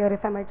quite clear,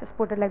 if I might just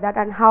put it like that.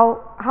 And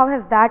how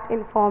has that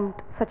informed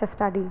such a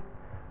study?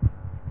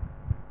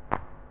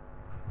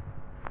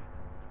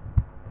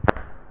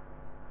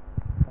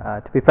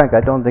 To be frank,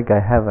 I don't think I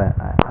have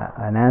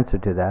an answer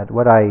to that.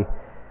 What I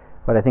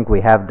think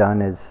we have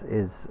done is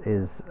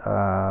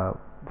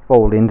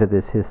fold into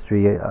this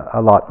history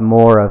a lot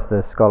more of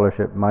the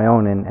scholarship, my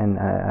own, and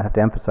I have to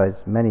emphasize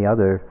many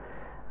other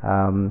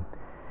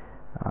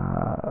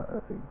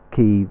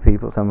key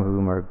people, some of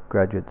whom are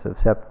graduates of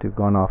CEPT, who've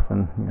gone off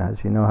and, as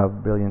you know,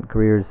 have brilliant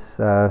careers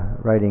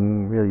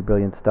writing really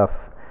brilliant stuff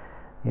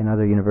in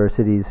other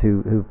universities,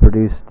 who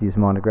produced these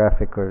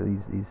monographic or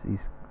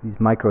these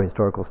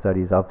micro-historical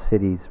studies of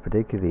cities,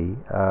 particularly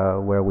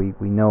where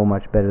we know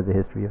much better the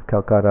history of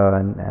Calcutta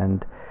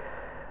and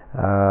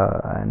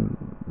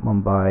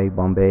Mumbai,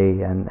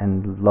 Bombay,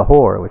 and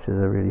Lahore, which is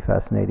a really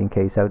fascinating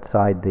case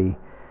outside the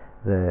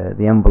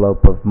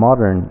envelope of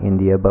modern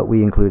India, but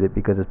we include it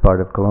because it's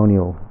part of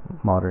colonial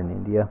modern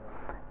India.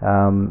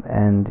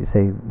 And you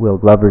say Will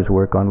Glover's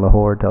work on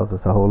Lahore tells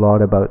us a whole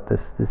lot about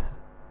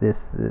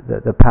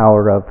the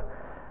power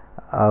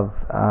of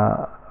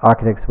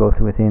architects both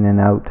within and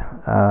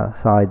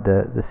outside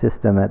the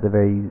system at the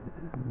very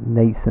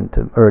nascent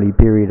early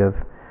period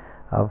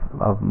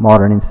of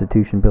modern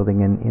institution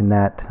building in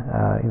that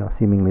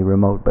seemingly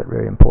remote but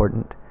very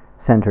important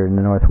center in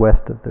the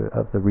northwest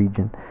of the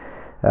region.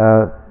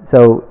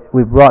 So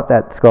we've brought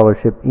that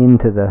scholarship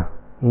into the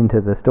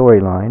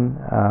storyline,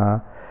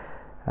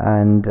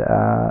 and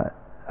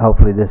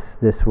hopefully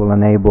this will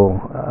enable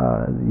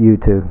you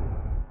to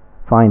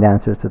find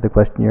answers to the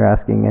question you're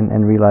asking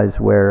and realize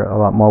where a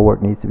lot more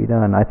work needs to be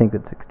done. I think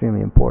it's an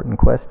extremely important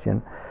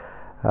question.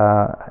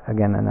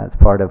 Again, and that's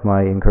part of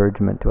my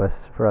encouragement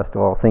for us to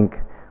all think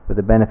with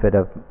the benefit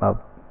of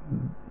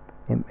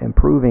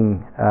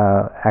improving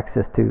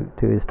access to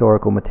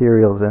historical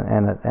materials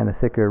and a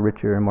thicker,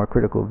 richer, and more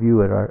critical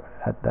view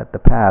at the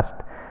past,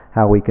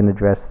 how we can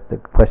address the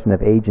question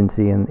of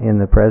agency in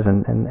the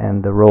present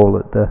and the role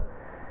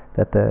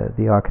that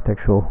the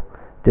architectural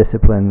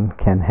discipline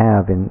can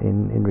have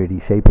in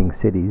really shaping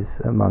cities,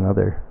 among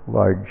other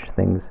large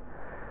things.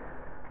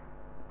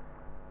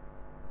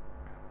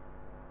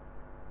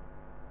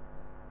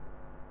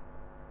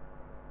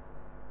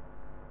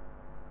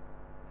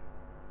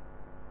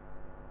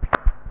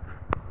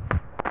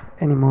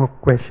 Any more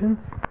questions?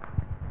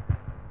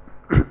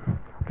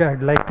 Okay,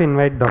 I'd like to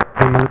invite Dr.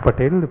 Vimal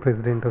Patel, the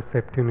President of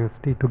CEPT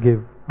University, to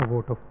give a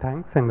vote of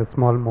thanks and a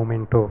small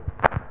memento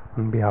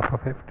on behalf of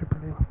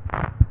FAAA.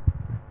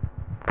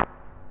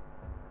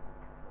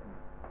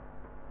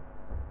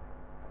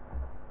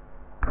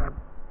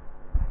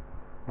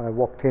 When I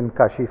walked in,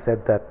 Kashi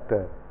said that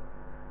there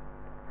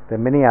are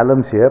many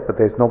alums here, but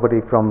there's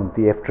nobody from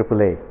the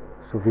FAAA.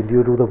 So will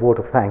you do the vote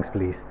of thanks,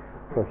 please?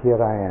 So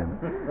here I am.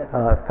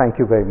 Thank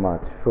you very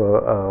much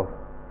for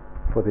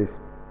this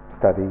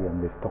study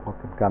and this talk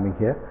and coming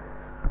here.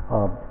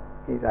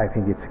 I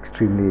think it's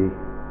extremely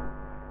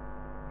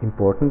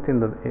important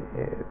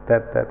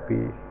that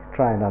we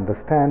try and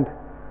understand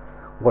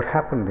what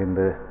happened in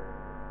the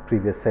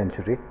previous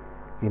century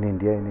in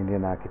India, in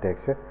Indian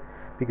architecture,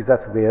 because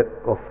that's a way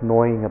of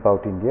knowing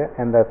about India,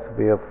 and that's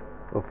a way of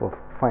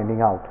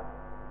finding out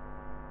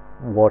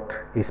what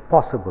is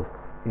possible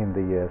in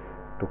the years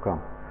to come.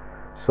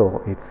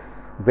 So it's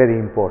very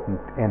important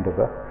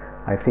endeavor.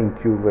 I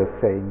think you were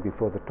saying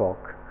before the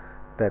talk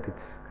that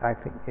I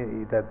think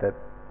that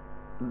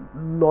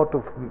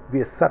we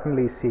are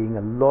suddenly seeing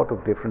a lot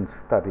of different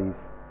studies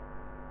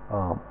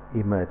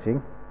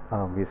emerging.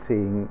 We're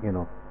seeing,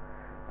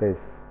 there's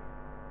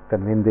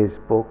Kanvinde's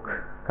book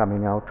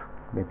coming out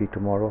maybe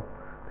tomorrow.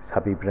 There's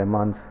Habib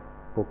Rahman's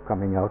book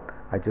coming out.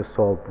 I just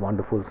saw a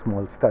wonderful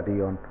small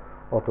study on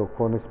Otto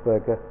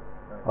Koenigsberger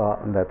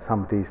that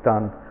somebody's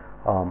done.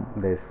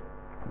 There's,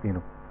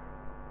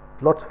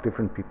 lots of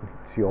different people.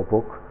 It's your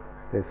book.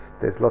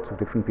 There's lots of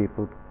different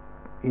people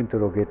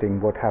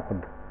interrogating what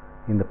happened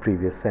in the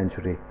previous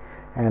century,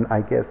 and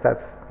I guess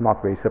that's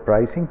not very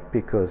surprising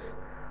because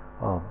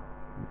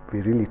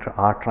we really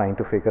are trying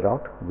to figure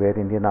out where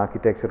Indian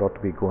architecture ought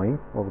to be going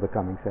over the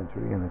coming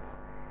century, and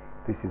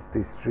this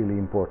is really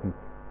important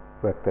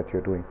work that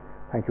you're doing.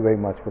 Thank you very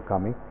much for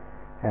coming,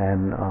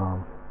 and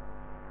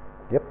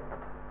yep.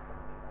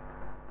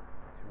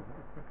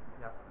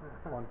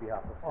 On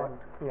behalf of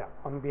CEPT.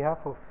 On behalf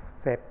of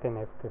CEPT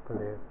and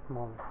FAAA,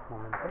 small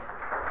moment.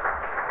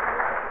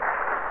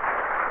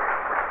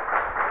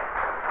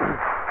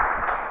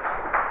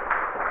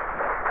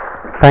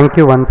 Thank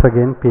you once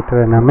again,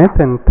 Peter and Amit,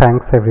 and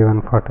thanks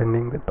everyone for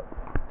attending the talk.